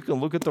read, and you can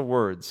look at the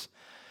words.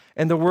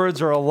 And the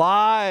words are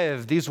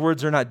alive. These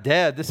words are not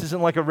dead. This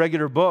isn't like a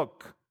regular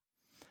book.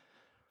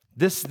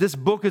 This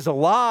book is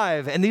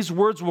alive, and these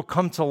words will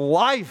come to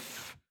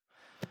life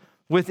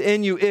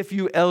within you if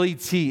you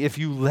if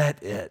you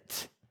let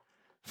it.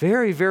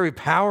 Very, very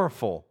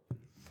powerful.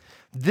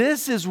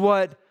 This is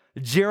what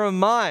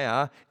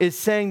Jeremiah is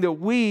saying that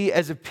we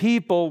as a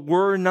people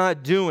were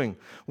not doing.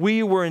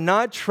 We were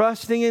not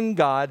trusting in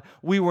God.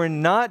 We were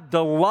not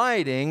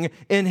delighting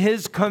in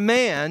His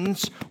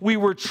commands. We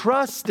were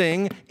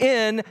trusting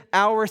in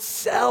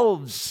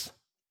ourselves.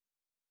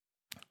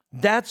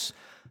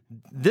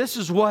 This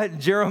is what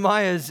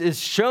Jeremiah is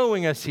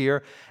showing us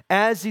here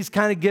as he's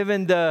kind of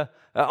given the,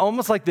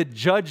 almost like the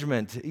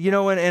judgment,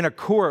 in a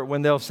court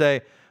when they'll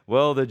say,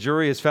 well, the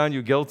jury has found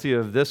you guilty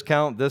of this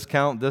count, this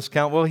count, this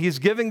count. Well, he's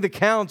giving the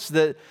counts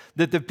that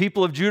the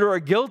people of Judah are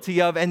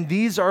guilty of, and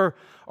these are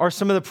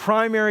some of the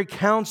primary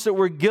counts that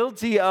we're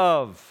guilty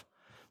of,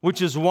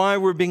 which is why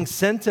we're being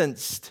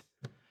sentenced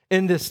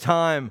in this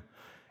time,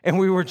 and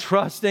we were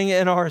trusting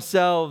in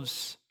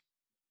ourselves.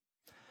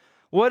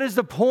 What is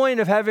the point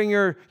of having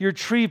your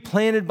tree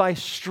planted by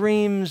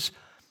streams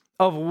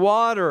of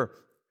water?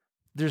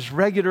 There's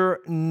regular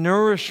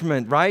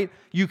nourishment, right?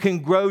 You can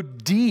grow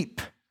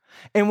deep.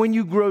 And when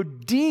you grow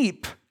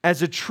deep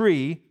as a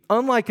tree,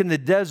 unlike in the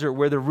desert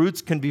where the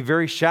roots can be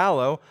very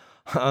shallow,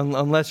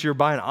 unless you're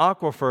by an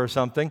aquifer or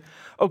something,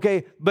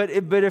 okay, but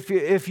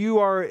if you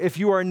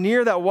are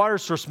near that water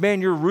source,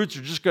 man, your roots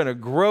are just going to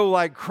grow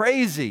like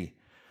crazy,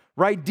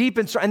 right? Deep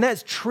and strong. And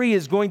that tree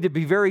is going to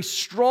be very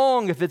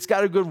strong if it's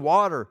got a good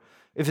water.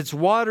 If it's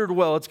watered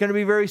well, it's going to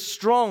be very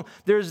strong.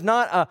 There's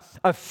not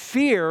a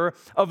fear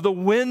of the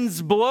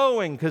winds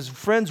blowing, because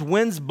friends,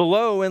 winds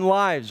blow in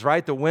lives,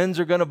 right? The winds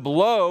are going to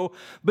blow.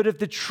 But if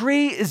the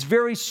tree is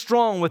very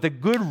strong with a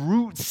good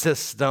root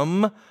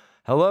system,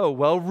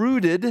 well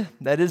rooted,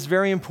 that is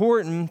very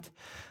important,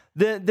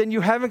 then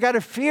you haven't got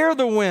to fear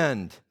the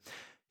wind.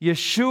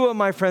 Yeshua,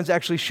 my friends,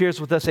 actually shares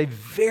with us a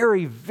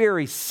very,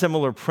 very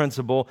similar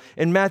principle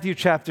in Matthew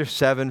chapter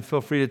 7.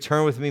 Feel free to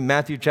turn with me,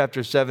 Matthew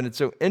chapter 7. It's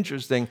so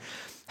interesting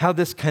how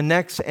this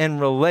connects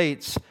and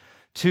relates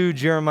to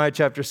Jeremiah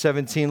chapter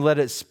 17. Let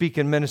it speak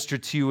and minister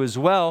to you as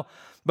well,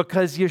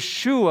 because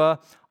Yeshua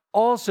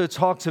also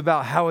talks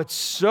about how it's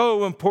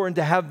so important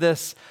to have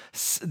this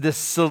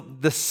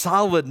solidness.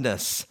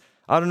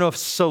 I don't know if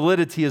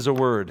solidity is a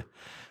word,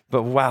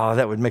 but wow,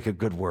 that would make a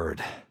good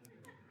word.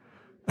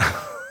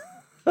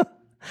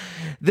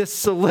 This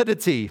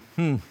solidity.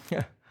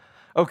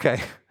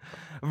 Okay.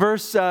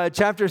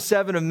 Chapter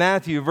 7 of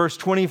Matthew, verse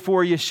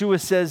 24, Yeshua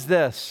says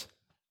this.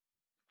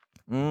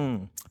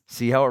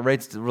 See how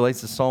it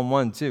relates to Psalm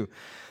 1 too.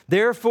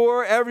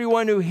 Therefore,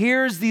 everyone who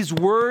hears these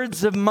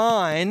words of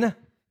mine,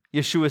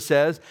 Yeshua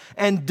says,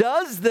 and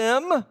does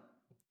them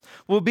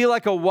will be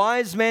like a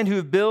wise man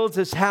who builds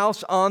his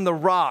house on the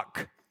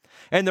rock.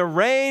 And the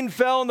rain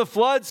fell and the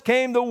floods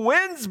came, the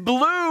winds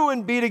blew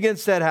and beat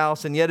against that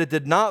house, and yet it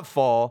did not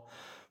fall,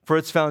 for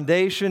its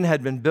foundation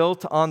had been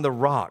built on the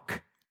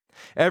rock.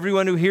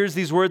 Everyone who hears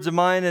these words of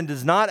mine and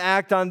does not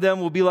act on them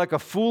will be like a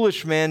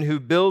foolish man who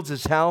builds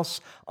his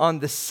house on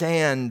the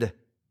sand.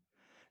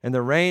 And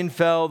the rain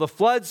fell, the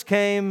floods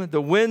came,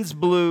 the winds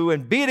blew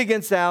and beat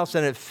against the house,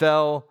 and it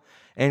fell,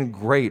 and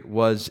great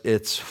was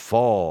its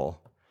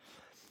fall.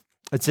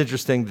 It's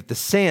interesting that the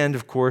sand,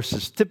 of course,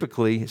 is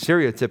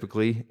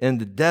stereotypically in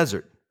the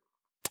desert.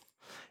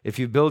 If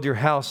you build your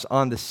house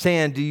on the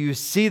sand, do you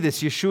see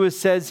this? Yeshua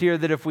says here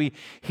that if we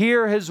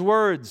hear His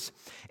words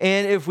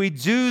and if we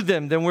do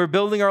them, then we're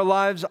building our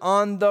lives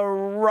on the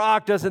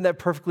rock. Doesn't that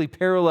perfectly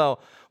parallel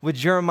with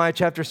Jeremiah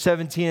chapter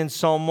 17 and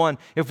Psalm 1?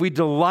 If we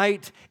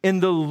delight in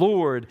the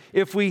Lord,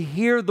 if we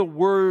hear the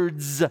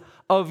words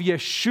of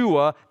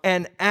Yeshua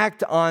and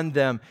act on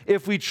them,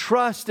 if we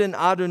trust in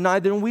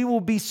Adonai, then we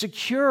will be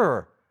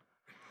secure.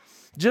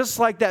 Just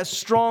like that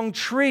strong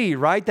tree,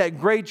 right? That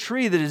great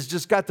tree that has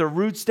just got the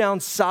roots down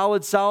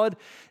solid.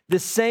 The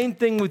same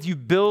thing with you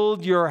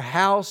build your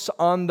house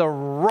on the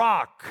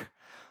rock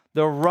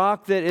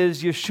that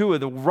is Yeshua,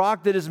 the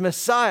rock that is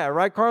Messiah,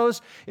 right,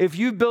 Carlos? If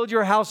you build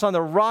your house on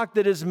the rock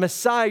that is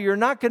Messiah, you're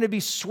not going to be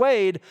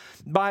swayed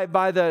by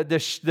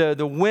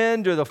the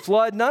wind or the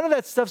flood. None of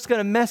that stuff's going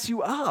to mess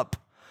you up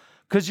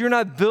because you're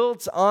not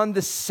built on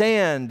the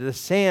sand,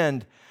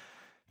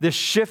 the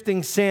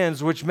shifting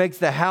sands, which makes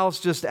the house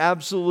just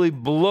absolutely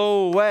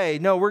blow away.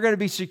 No, we're going to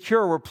be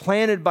secure. We're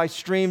planted by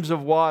streams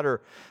of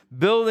water,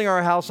 building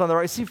our house on the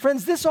right. See,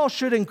 friends, this all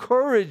should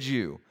encourage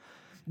you.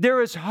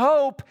 There is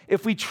hope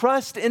if we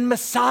trust in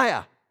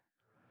Messiah.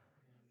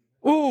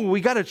 We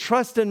got to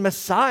trust in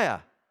Messiah.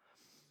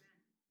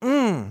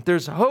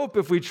 There's hope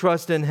if we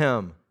trust in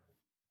Him.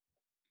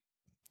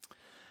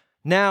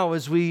 Now,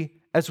 as we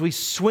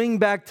swing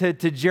back to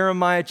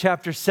Jeremiah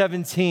chapter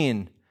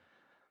 17,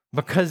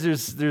 because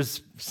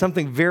there's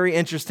something very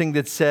interesting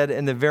that's said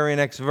in the very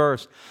next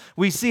verse.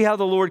 We see how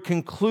the Lord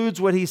concludes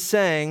what He's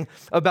saying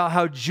about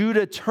how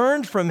Judah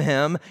turned from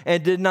Him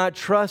and did not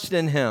trust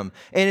in Him.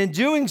 And in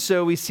doing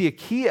so, we see a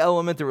key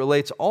element that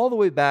relates all the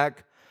way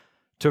back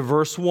to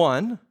verse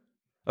 1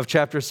 of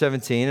chapter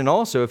 17, and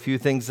also a few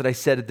things that I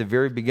said at the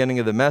very beginning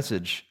of the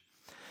message.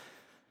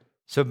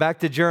 So back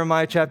to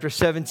Jeremiah chapter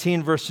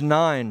 17, verse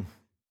 9.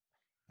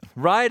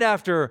 Right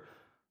after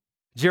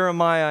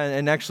Jeremiah,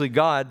 and actually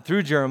God,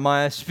 through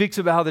Jeremiah, speaks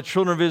about how the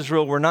children of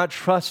Israel were not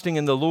trusting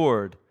in the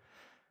Lord,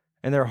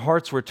 and their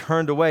hearts were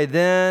turned away.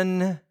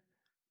 Then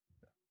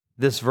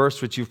this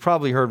verse, which you've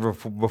probably heard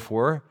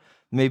before,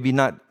 maybe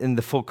not in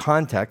the full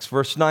context,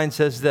 verse 9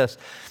 says this: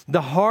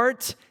 "The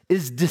heart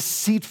is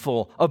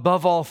deceitful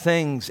above all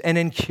things and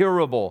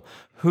incurable.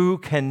 Who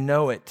can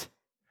know it?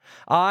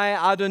 I,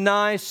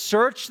 Adonai,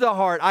 search the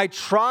heart. I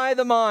try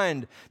the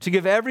mind to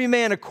give every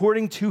man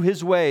according to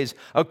his ways,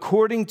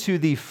 according to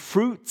the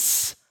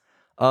fruits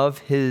of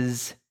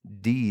his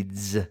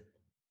deeds."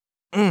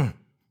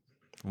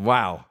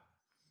 Wow.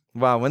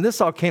 Wow. When this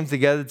all came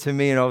together to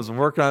me and I was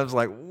working on it, I was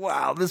like,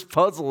 wow, this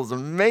puzzle is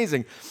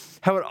amazing.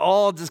 How it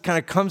all just kind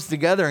of comes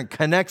together and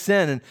connects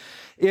in. And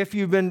if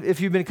you've been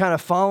kind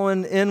of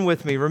following in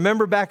with me,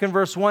 remember back in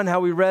verse 1 how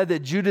we read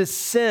that Judah's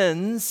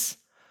sins,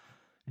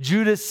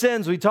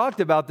 we talked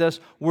about this,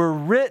 were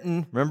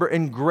written, remember,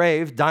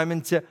 engraved,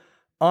 diamond tip,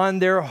 on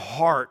their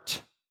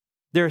heart.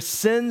 Their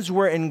sins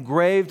were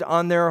engraved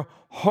on their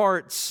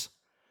hearts.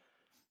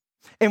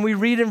 And we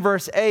read in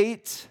verse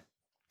 8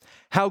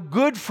 how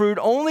good fruit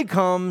only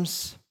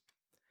comes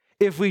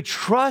if we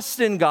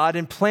trust in God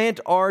and plant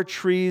our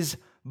trees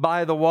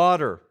by the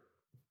water.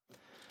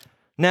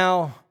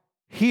 Now,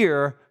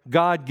 here,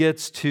 God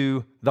gets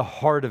to the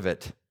heart of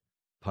it,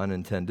 pun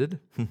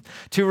intended,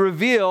 to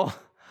reveal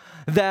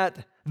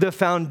that the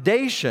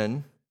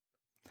foundation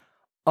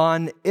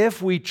on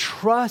if we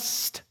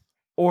trust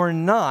or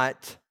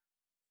not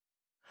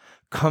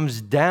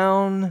comes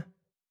down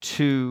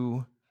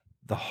to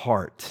the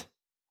heart.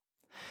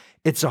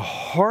 It's a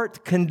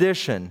heart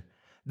condition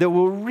that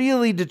will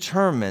really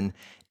determine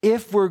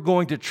if we're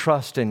going to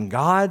trust in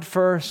God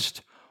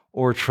first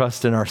or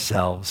trust in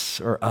ourselves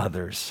or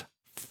others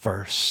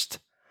first.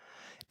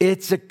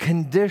 It's a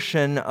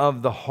condition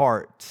of the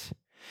heart.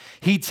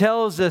 He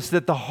tells us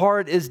that the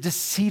heart is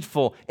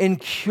deceitful,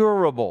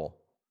 incurable,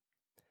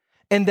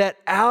 and that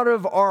out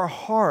of our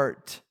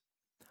heart,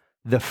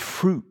 the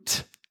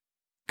fruit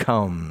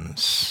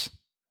comes.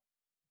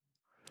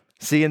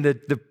 See, in the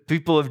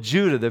people of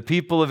Judah, the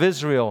people of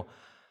Israel,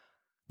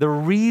 the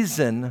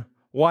reason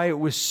why it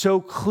was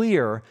so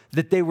clear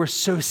that they were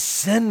so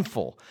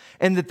sinful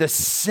and that the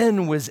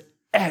sin was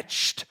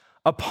etched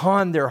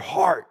upon their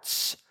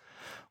hearts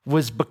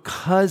was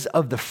because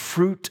of the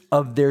fruit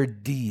of their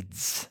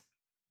deeds,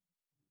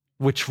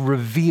 which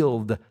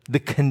revealed the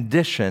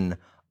condition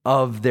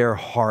of their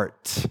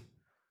heart.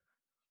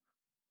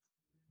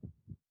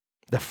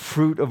 The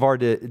fruit of our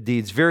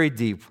deeds, very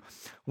deep.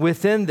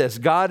 Within this,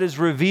 God is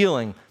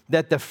revealing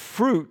that the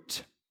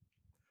fruit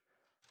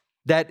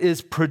that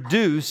is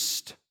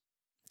produced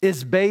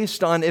is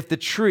based on if the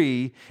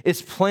tree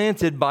is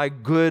planted by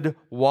good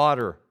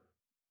water.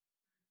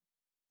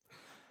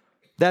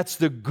 That's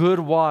the good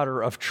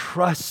water of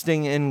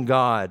trusting in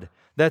God.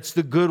 That's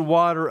the good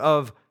water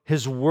of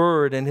His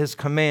word and His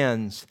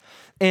commands.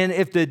 And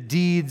if the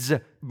deeds,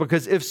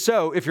 because if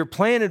so, if you're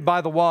planted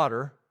by the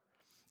water,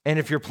 and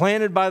if you're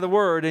planted by the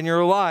word in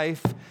your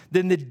life,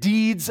 then the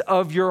deeds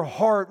of your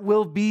heart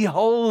will be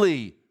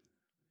holy.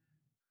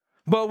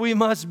 But we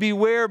must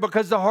beware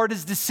because the heart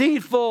is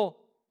deceitful.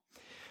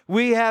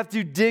 We have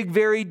to dig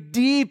very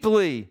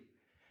deeply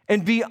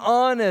and be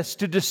honest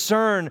to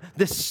discern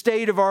the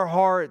state of our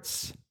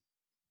hearts.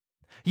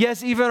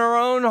 Yes, even our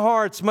own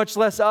hearts, much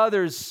less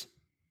others.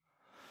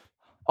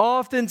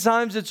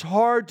 Oftentimes it's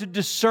hard to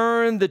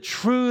discern the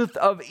truth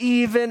of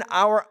even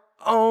our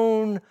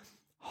own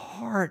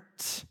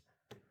heart.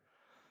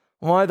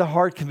 Why the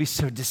heart can be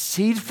so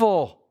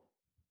deceitful.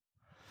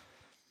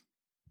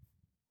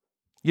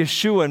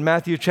 Yeshua in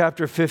Matthew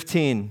chapter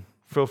 15,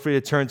 feel free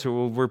to turn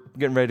to it. We're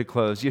getting ready to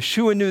close.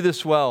 Yeshua knew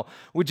this well,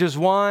 which is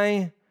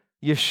why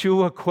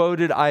Yeshua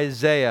quoted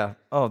Isaiah.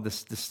 Oh,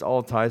 this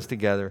all ties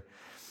together.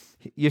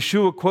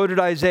 Yeshua quoted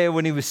Isaiah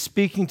when he was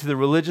speaking to the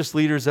religious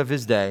leaders of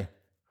his day.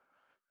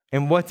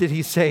 And what did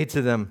he say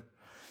to them?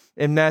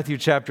 In Matthew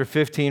chapter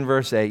 15,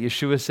 verse 8,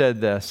 Yeshua said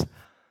this: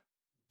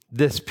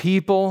 "This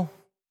people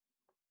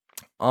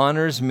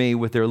honors me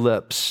with their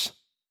lips,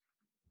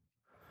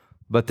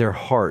 but their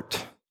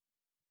heart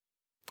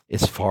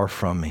is far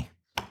from me."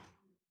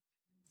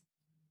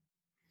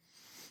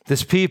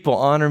 This people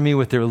honor me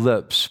with their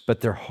lips, but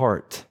their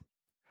heart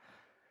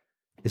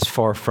is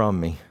far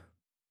from me.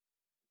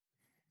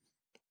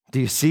 Do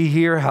you see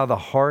here how the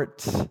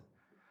heart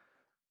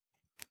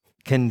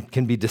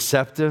can be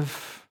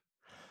deceptive,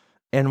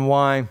 and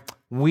why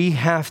we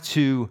have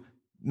to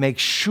make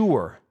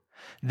sure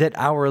that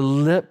our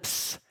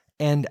lips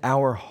and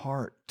our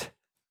heart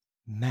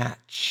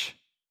match?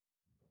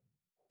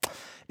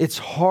 It's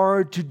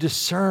hard to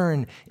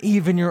discern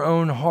even your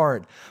own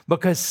heart,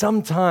 because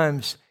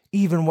sometimes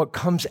even what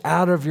comes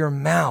out of your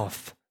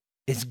mouth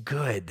is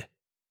good,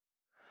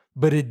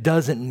 but it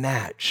doesn't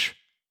match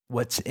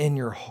what's in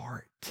your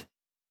heart.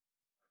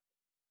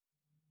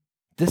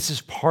 This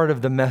is part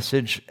of the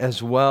message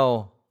as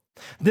well.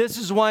 This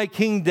is why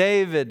King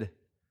David,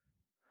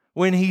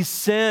 when he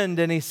sinned,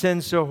 and he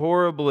sinned so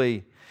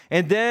horribly,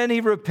 and then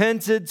he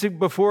repented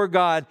before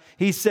God,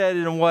 he said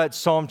in what?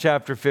 Psalm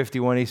chapter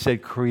 51, he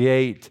said,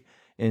 create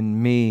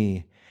in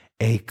me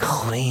a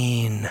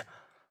clean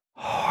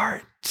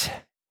heart,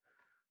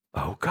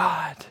 oh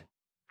God.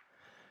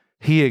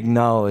 He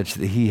acknowledged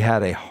that he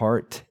had a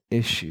heart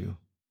issue.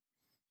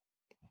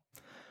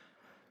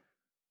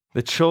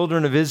 The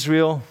children of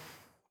Israel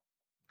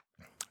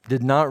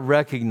did not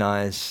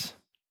recognize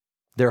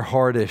their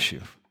heart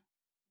issue,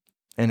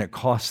 and it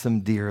cost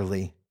them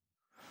dearly.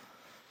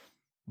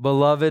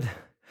 Beloved,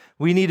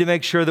 we need to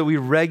make sure that we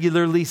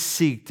regularly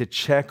seek to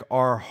check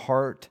our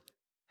heart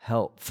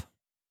health.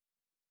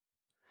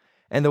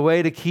 And the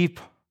way to keep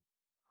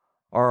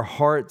our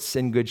hearts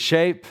in good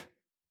shape,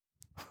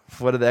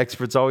 what do the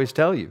experts always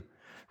tell you?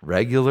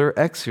 Regular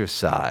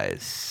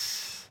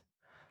exercise.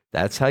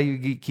 That's how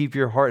you keep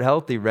your heart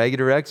healthy,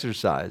 regular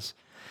exercise.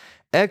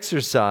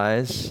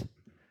 Exercise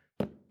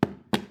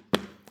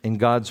in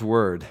God's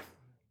word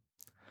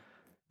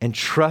and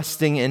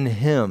trusting in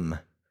Him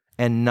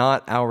and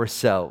not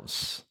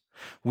ourselves.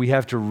 We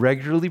have to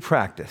regularly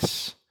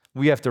practice.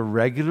 We have to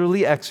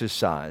regularly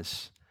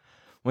exercise.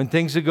 When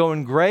things are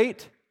going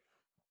great,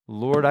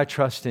 Lord, I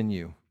trust in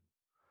you.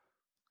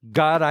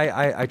 God,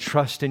 I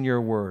trust in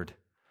your word.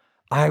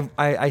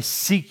 I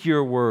seek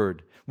your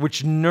word,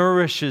 which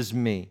nourishes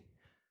me,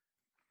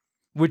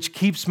 which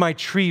keeps my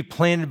tree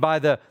planted by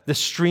the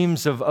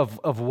streams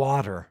of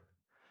water,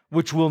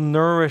 which will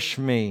nourish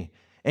me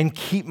and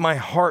keep my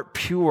heart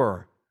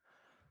pure.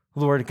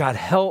 Lord God,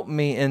 help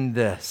me in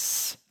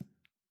this.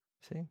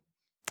 See?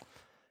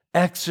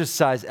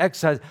 Exercise.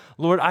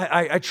 Lord,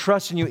 I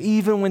trust in you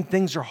even when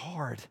things are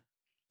hard.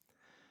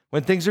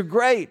 When things are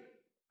great,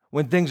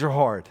 when things are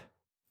hard.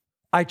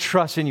 I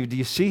trust in you. Do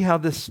you see how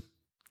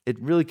it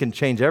really can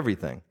change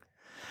everything?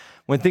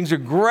 When things are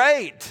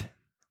great,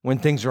 when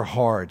things are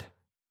hard,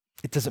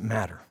 it doesn't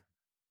matter.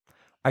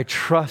 I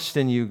trust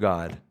in you,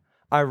 God.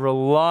 I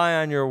rely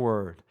on your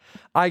word.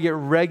 I get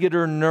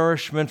regular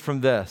nourishment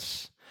from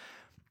this.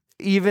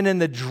 Even in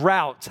the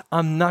drought,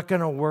 I'm not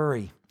going to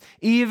worry.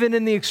 Even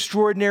in the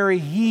extraordinary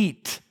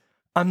heat,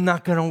 I'm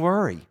not going to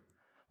worry.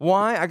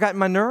 Why? I got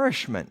my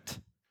nourishment.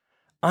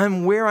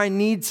 I'm where I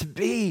need to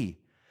be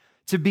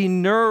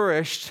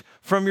nourished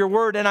from your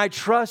word. And I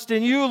trust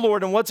in you,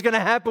 Lord. And what's going to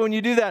happen when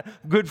you do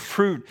that? Good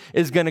fruit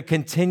is going to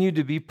continue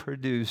to be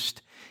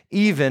produced,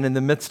 even in the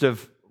midst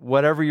of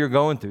whatever you're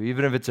going through.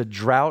 Even if it's a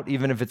drought,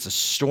 even if it's a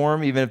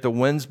storm, even if the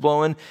wind's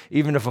blowing,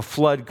 even if a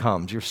flood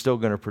comes, you're still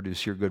going to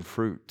produce your good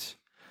fruit.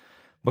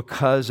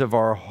 Because of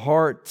our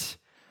heart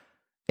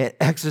and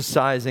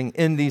exercising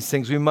in these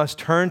things, we must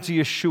turn to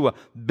Yeshua,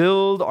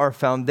 build our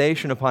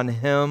foundation upon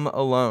Him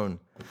alone.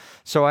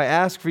 So I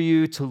ask for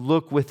you to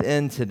look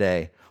within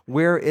today.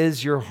 Where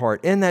is your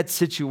heart? In that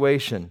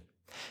situation.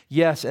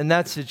 Yes, in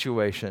that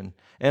situation.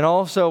 And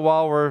also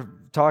while we're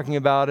talking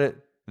about it,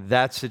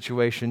 that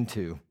situation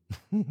too.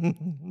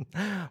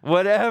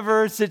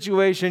 Whatever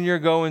situation you're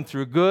going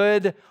through,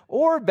 good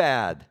or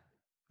bad,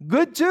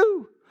 good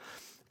too.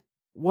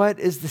 What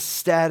is the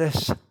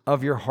status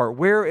of your heart?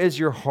 Where is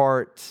your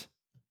heart?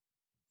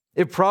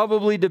 It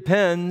probably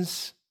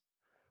depends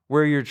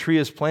where your tree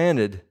is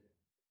planted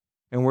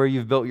and where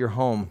you've built your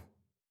home.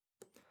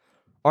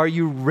 Are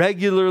you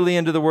regularly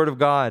into the Word of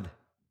God?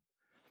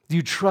 Do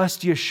you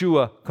trust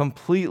Yeshua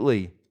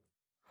completely?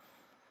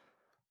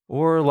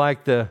 Or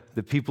like the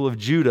people of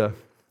Judah,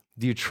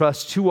 do you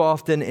trust too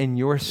often in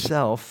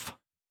yourself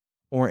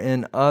or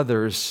in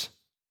others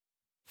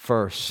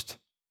first?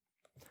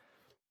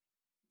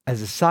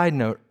 As a side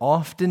note,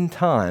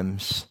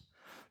 oftentimes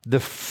the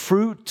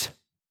fruit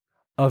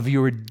of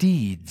your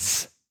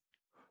deeds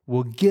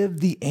will give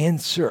the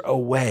answer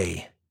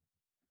away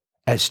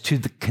as to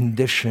the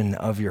condition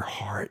of your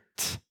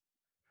heart.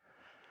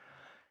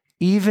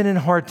 Even in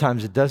hard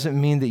times, it doesn't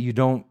mean that you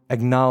don't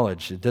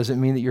acknowledge. It doesn't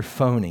mean that you're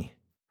phony.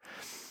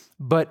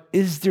 But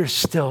is there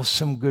still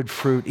some good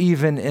fruit,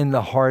 even in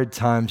the hard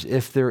times?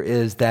 If there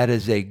is, that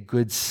is a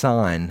good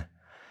sign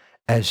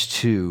as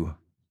to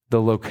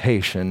the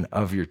location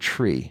of your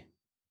tree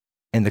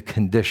and the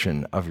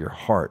condition of your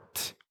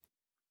heart.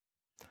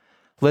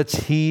 Let's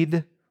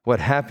heed what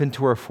happened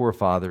to our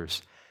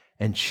forefathers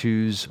and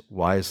choose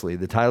wisely.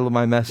 The title of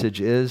my message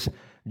is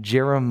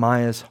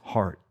Jeremiah's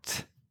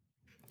Heart.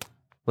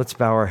 Let's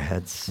bow our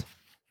heads.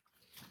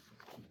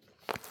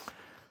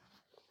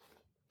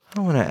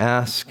 I want to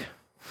ask,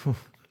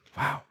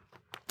 wow.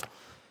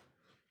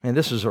 Man,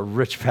 this was a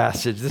rich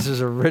passage.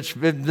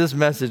 This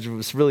message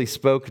really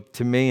spoke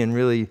to me and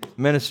really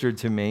ministered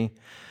to me.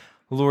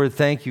 Lord,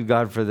 thank you,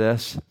 God, for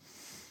this.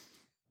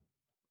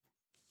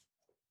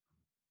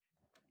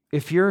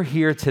 If you're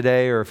here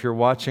today, or if you're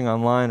watching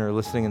online or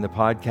listening in the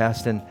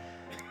podcast,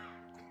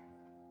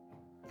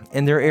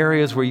 and there are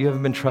areas where you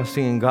haven't been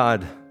trusting in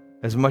God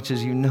as much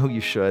as you know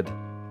you should.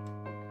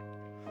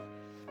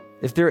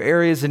 If there are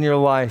areas in your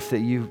life that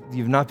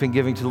you've not been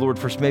giving to the Lord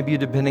first, maybe you're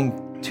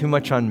depending too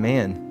much on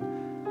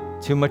man,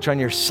 too much on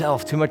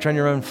yourself, too much on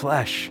your own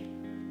flesh.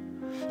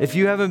 If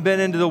you haven't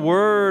been into the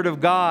Word of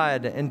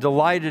God and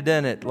delighted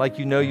in it like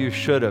you know you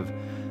should have,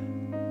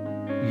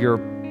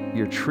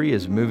 your tree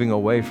is moving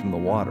away from the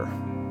water.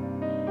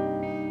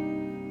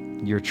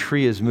 Your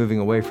tree is moving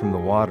away from the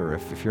water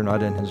if you're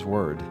not in His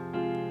Word.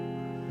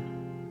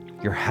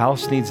 Your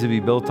house needs to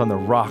be built on the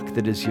rock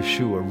that is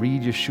Yeshua.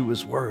 Read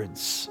Yeshua's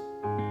words.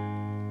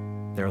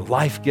 They're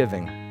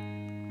life-giving.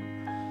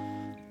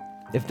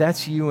 If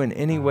that's you in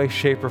any way,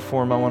 shape, or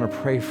form, I want to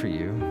pray for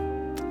you.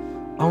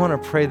 I want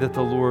to pray that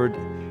the Lord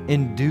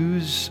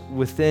endues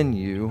within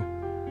you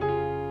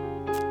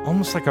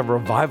almost like a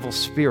revival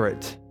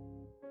spirit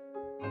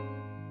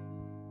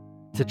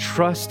to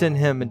trust in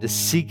Him and to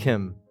seek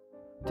Him,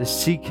 to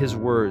seek His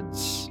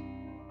words,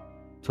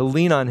 to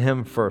lean on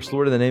Him first.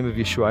 Lord, in the name of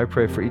Yeshua, I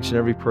pray for each and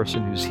every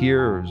person who's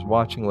here or who's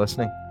watching,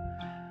 listening.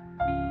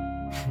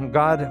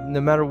 God, no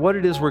matter what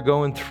it is we're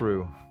going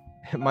through,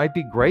 it might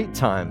be great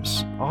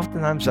times.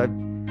 Oftentimes,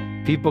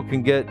 people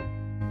can get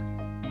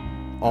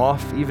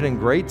off even in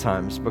great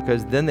times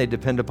because then they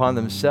depend upon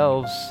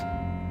themselves,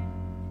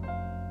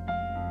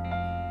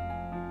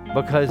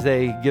 because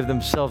they give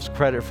themselves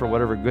credit for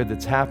whatever good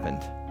that's happened.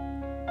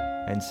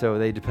 And so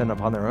they depend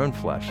upon their own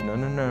flesh.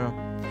 No.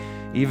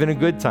 Even in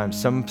good times,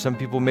 some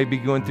people may be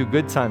going through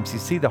good times. You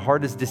see, the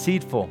heart is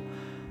deceitful.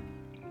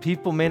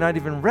 People may not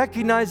even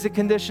recognize the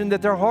condition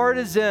that their heart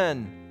is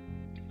in.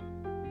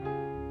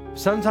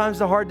 Sometimes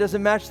the heart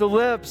doesn't match the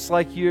lips,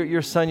 like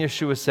your son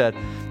Yeshua said.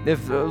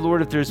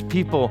 Lord, if there's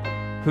people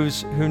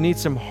who need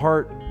some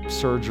heart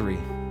surgery,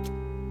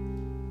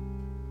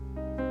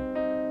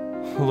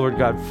 Lord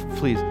God,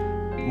 please,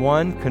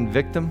 one,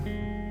 convict them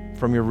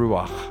from your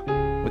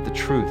Ruach with the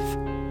truth.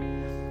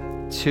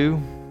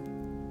 Two,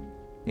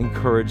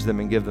 encourage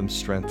them and give them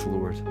strength,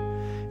 Lord.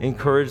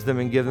 Encourage them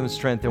and give them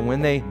strength. And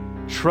when they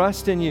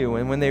trust in you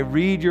and when they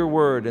read your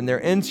word and they're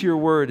into your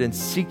word and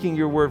seeking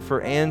your word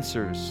for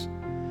answers,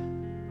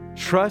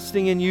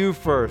 trusting in you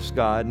first,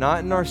 God, not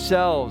in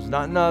ourselves,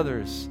 not in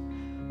others.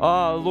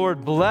 Oh,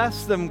 Lord,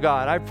 bless them,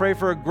 God. I pray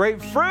for a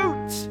great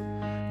fruit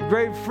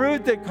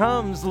that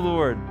comes,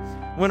 Lord,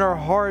 when our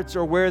hearts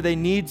are where they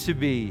need to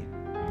be.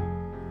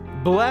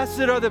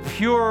 Blessed are the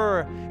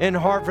pure in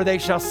heart, for they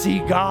shall see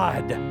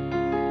God.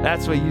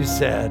 That's what you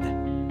said.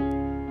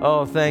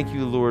 Oh, thank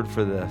you, Lord,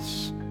 for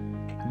this.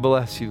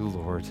 Bless you,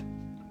 Lord.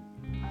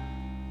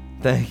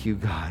 Thank you,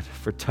 God,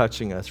 for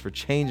touching us, for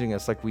changing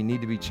us like we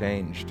need to be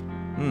changed.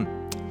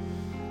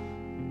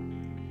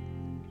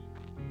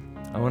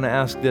 I want to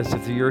ask this.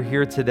 If you're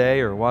here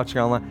today or watching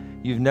online,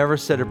 you've never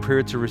said a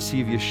prayer to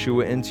receive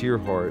Yeshua into your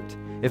heart.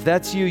 If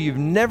that's you, you've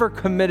never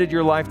committed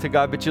your life to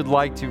God, but you'd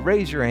like to,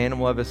 raise your hand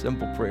and we'll have a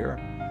simple prayer.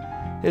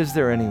 Is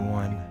there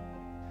anyone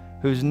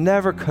who's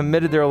never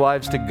committed their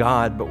lives to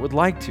God but would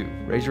like to?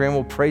 Raise your hand,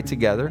 we'll pray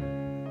together.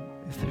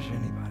 If there's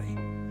anybody.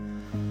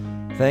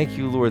 Thank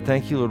you, Lord.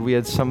 Thank you, Lord. We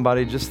had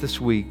somebody just this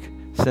week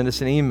send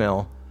us an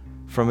email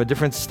from a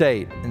different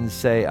state and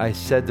say, I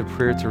said the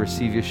prayer to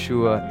receive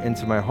Yeshua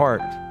into my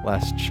heart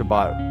last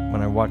Shabbat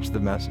when I watched the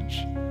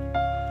message.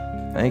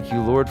 Thank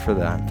you, Lord, for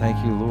that. Thank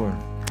you, Lord.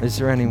 Is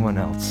there anyone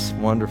else?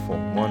 Wonderful,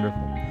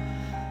 wonderful.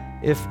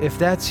 If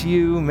that's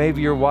you,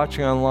 maybe you're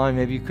watching online,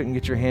 maybe you couldn't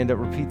get your hand up,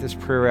 repeat this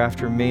prayer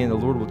after me and the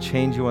Lord will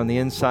change you on the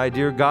inside.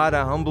 Dear God,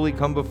 I humbly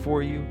come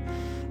before you.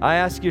 I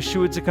ask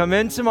Yeshua to come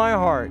into my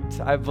heart.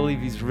 I believe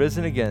He's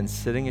risen again,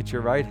 sitting at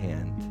your right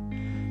hand.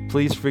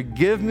 Please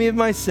forgive me of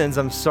my sins.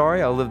 I'm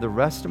sorry. I'll live the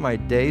rest of my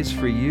days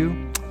for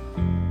you.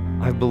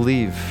 I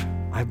believe.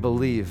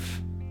 Anim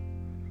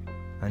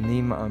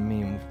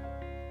Amim.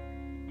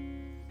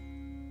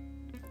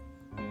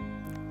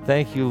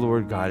 Thank you,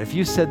 Lord God. If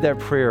you said that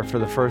prayer for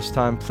the first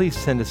time, please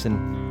send us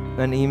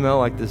an email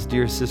like this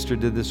dear sister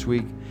did this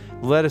week.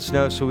 Let us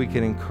know so we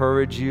can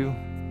encourage you.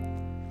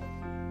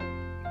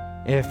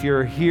 If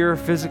you're here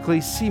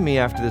physically, see me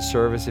after the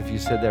service. If you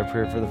said that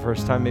prayer for the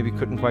first time, maybe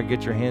couldn't quite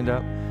get your hand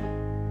up.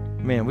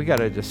 Man, we got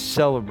to just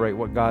celebrate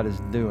what God is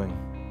doing.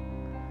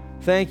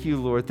 Thank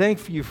you, Lord.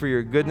 Thank you for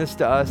your goodness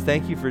to us.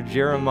 Thank you for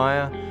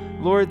Jeremiah.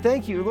 Lord,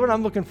 thank you. Lord,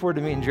 I'm looking forward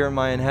to meeting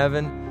Jeremiah in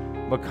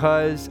heaven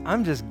because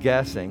I'm just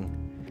guessing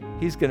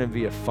he's going to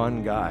be a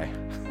fun guy.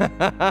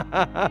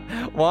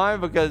 Why?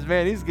 Because,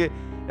 man,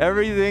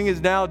 everything is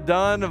now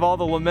done of all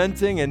the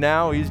lamenting, and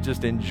now he's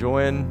just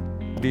enjoying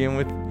being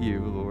with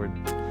you, Lord.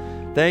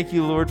 Thank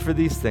you, Lord, for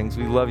these things.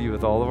 We love you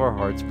with all of our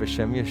hearts.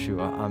 B'Shem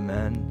Yeshua.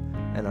 Amen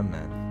and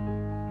amen.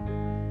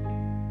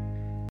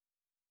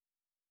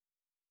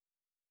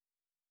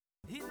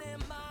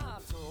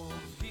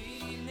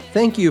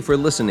 Thank you for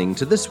listening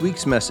to this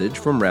week's message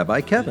from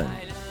Rabbi Kevin.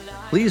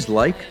 Please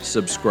like,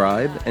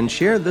 subscribe, and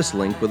share this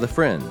link with a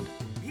friend.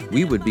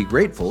 We would be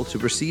grateful to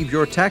receive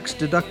your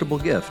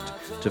tax-deductible gift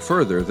to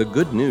further the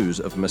good news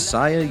of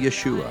Messiah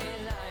Yeshua.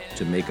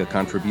 To make a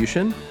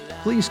contribution,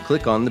 please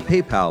click on the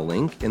PayPal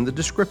link in the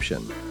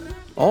description.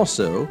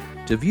 Also,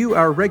 to view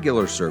our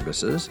regular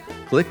services,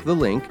 click the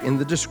link in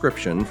the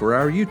description for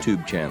our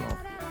YouTube channel.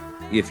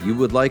 If you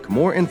would like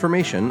more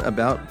information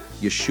about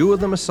Yeshua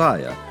the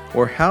Messiah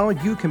or how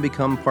you can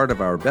become part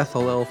of our Beth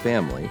Hallel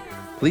family,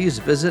 please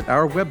visit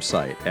our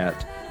website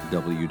at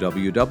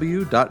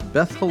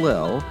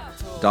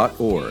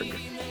www.bethhallel.org.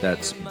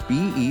 That's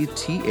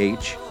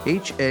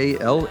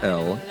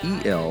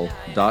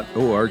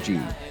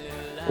BETHHALLEL.org.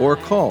 Or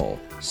call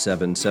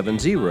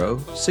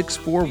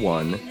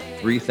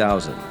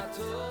 770-641-3000.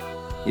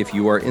 If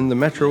you are in the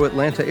metro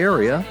Atlanta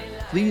area,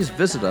 please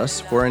visit us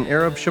for an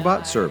Arab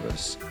Shabbat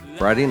service,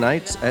 Friday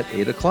nights at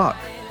 8 o'clock,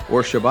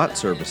 or Shabbat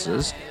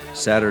services,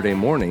 Saturday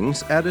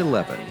mornings at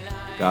 11.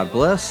 God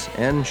bless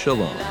and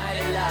shalom.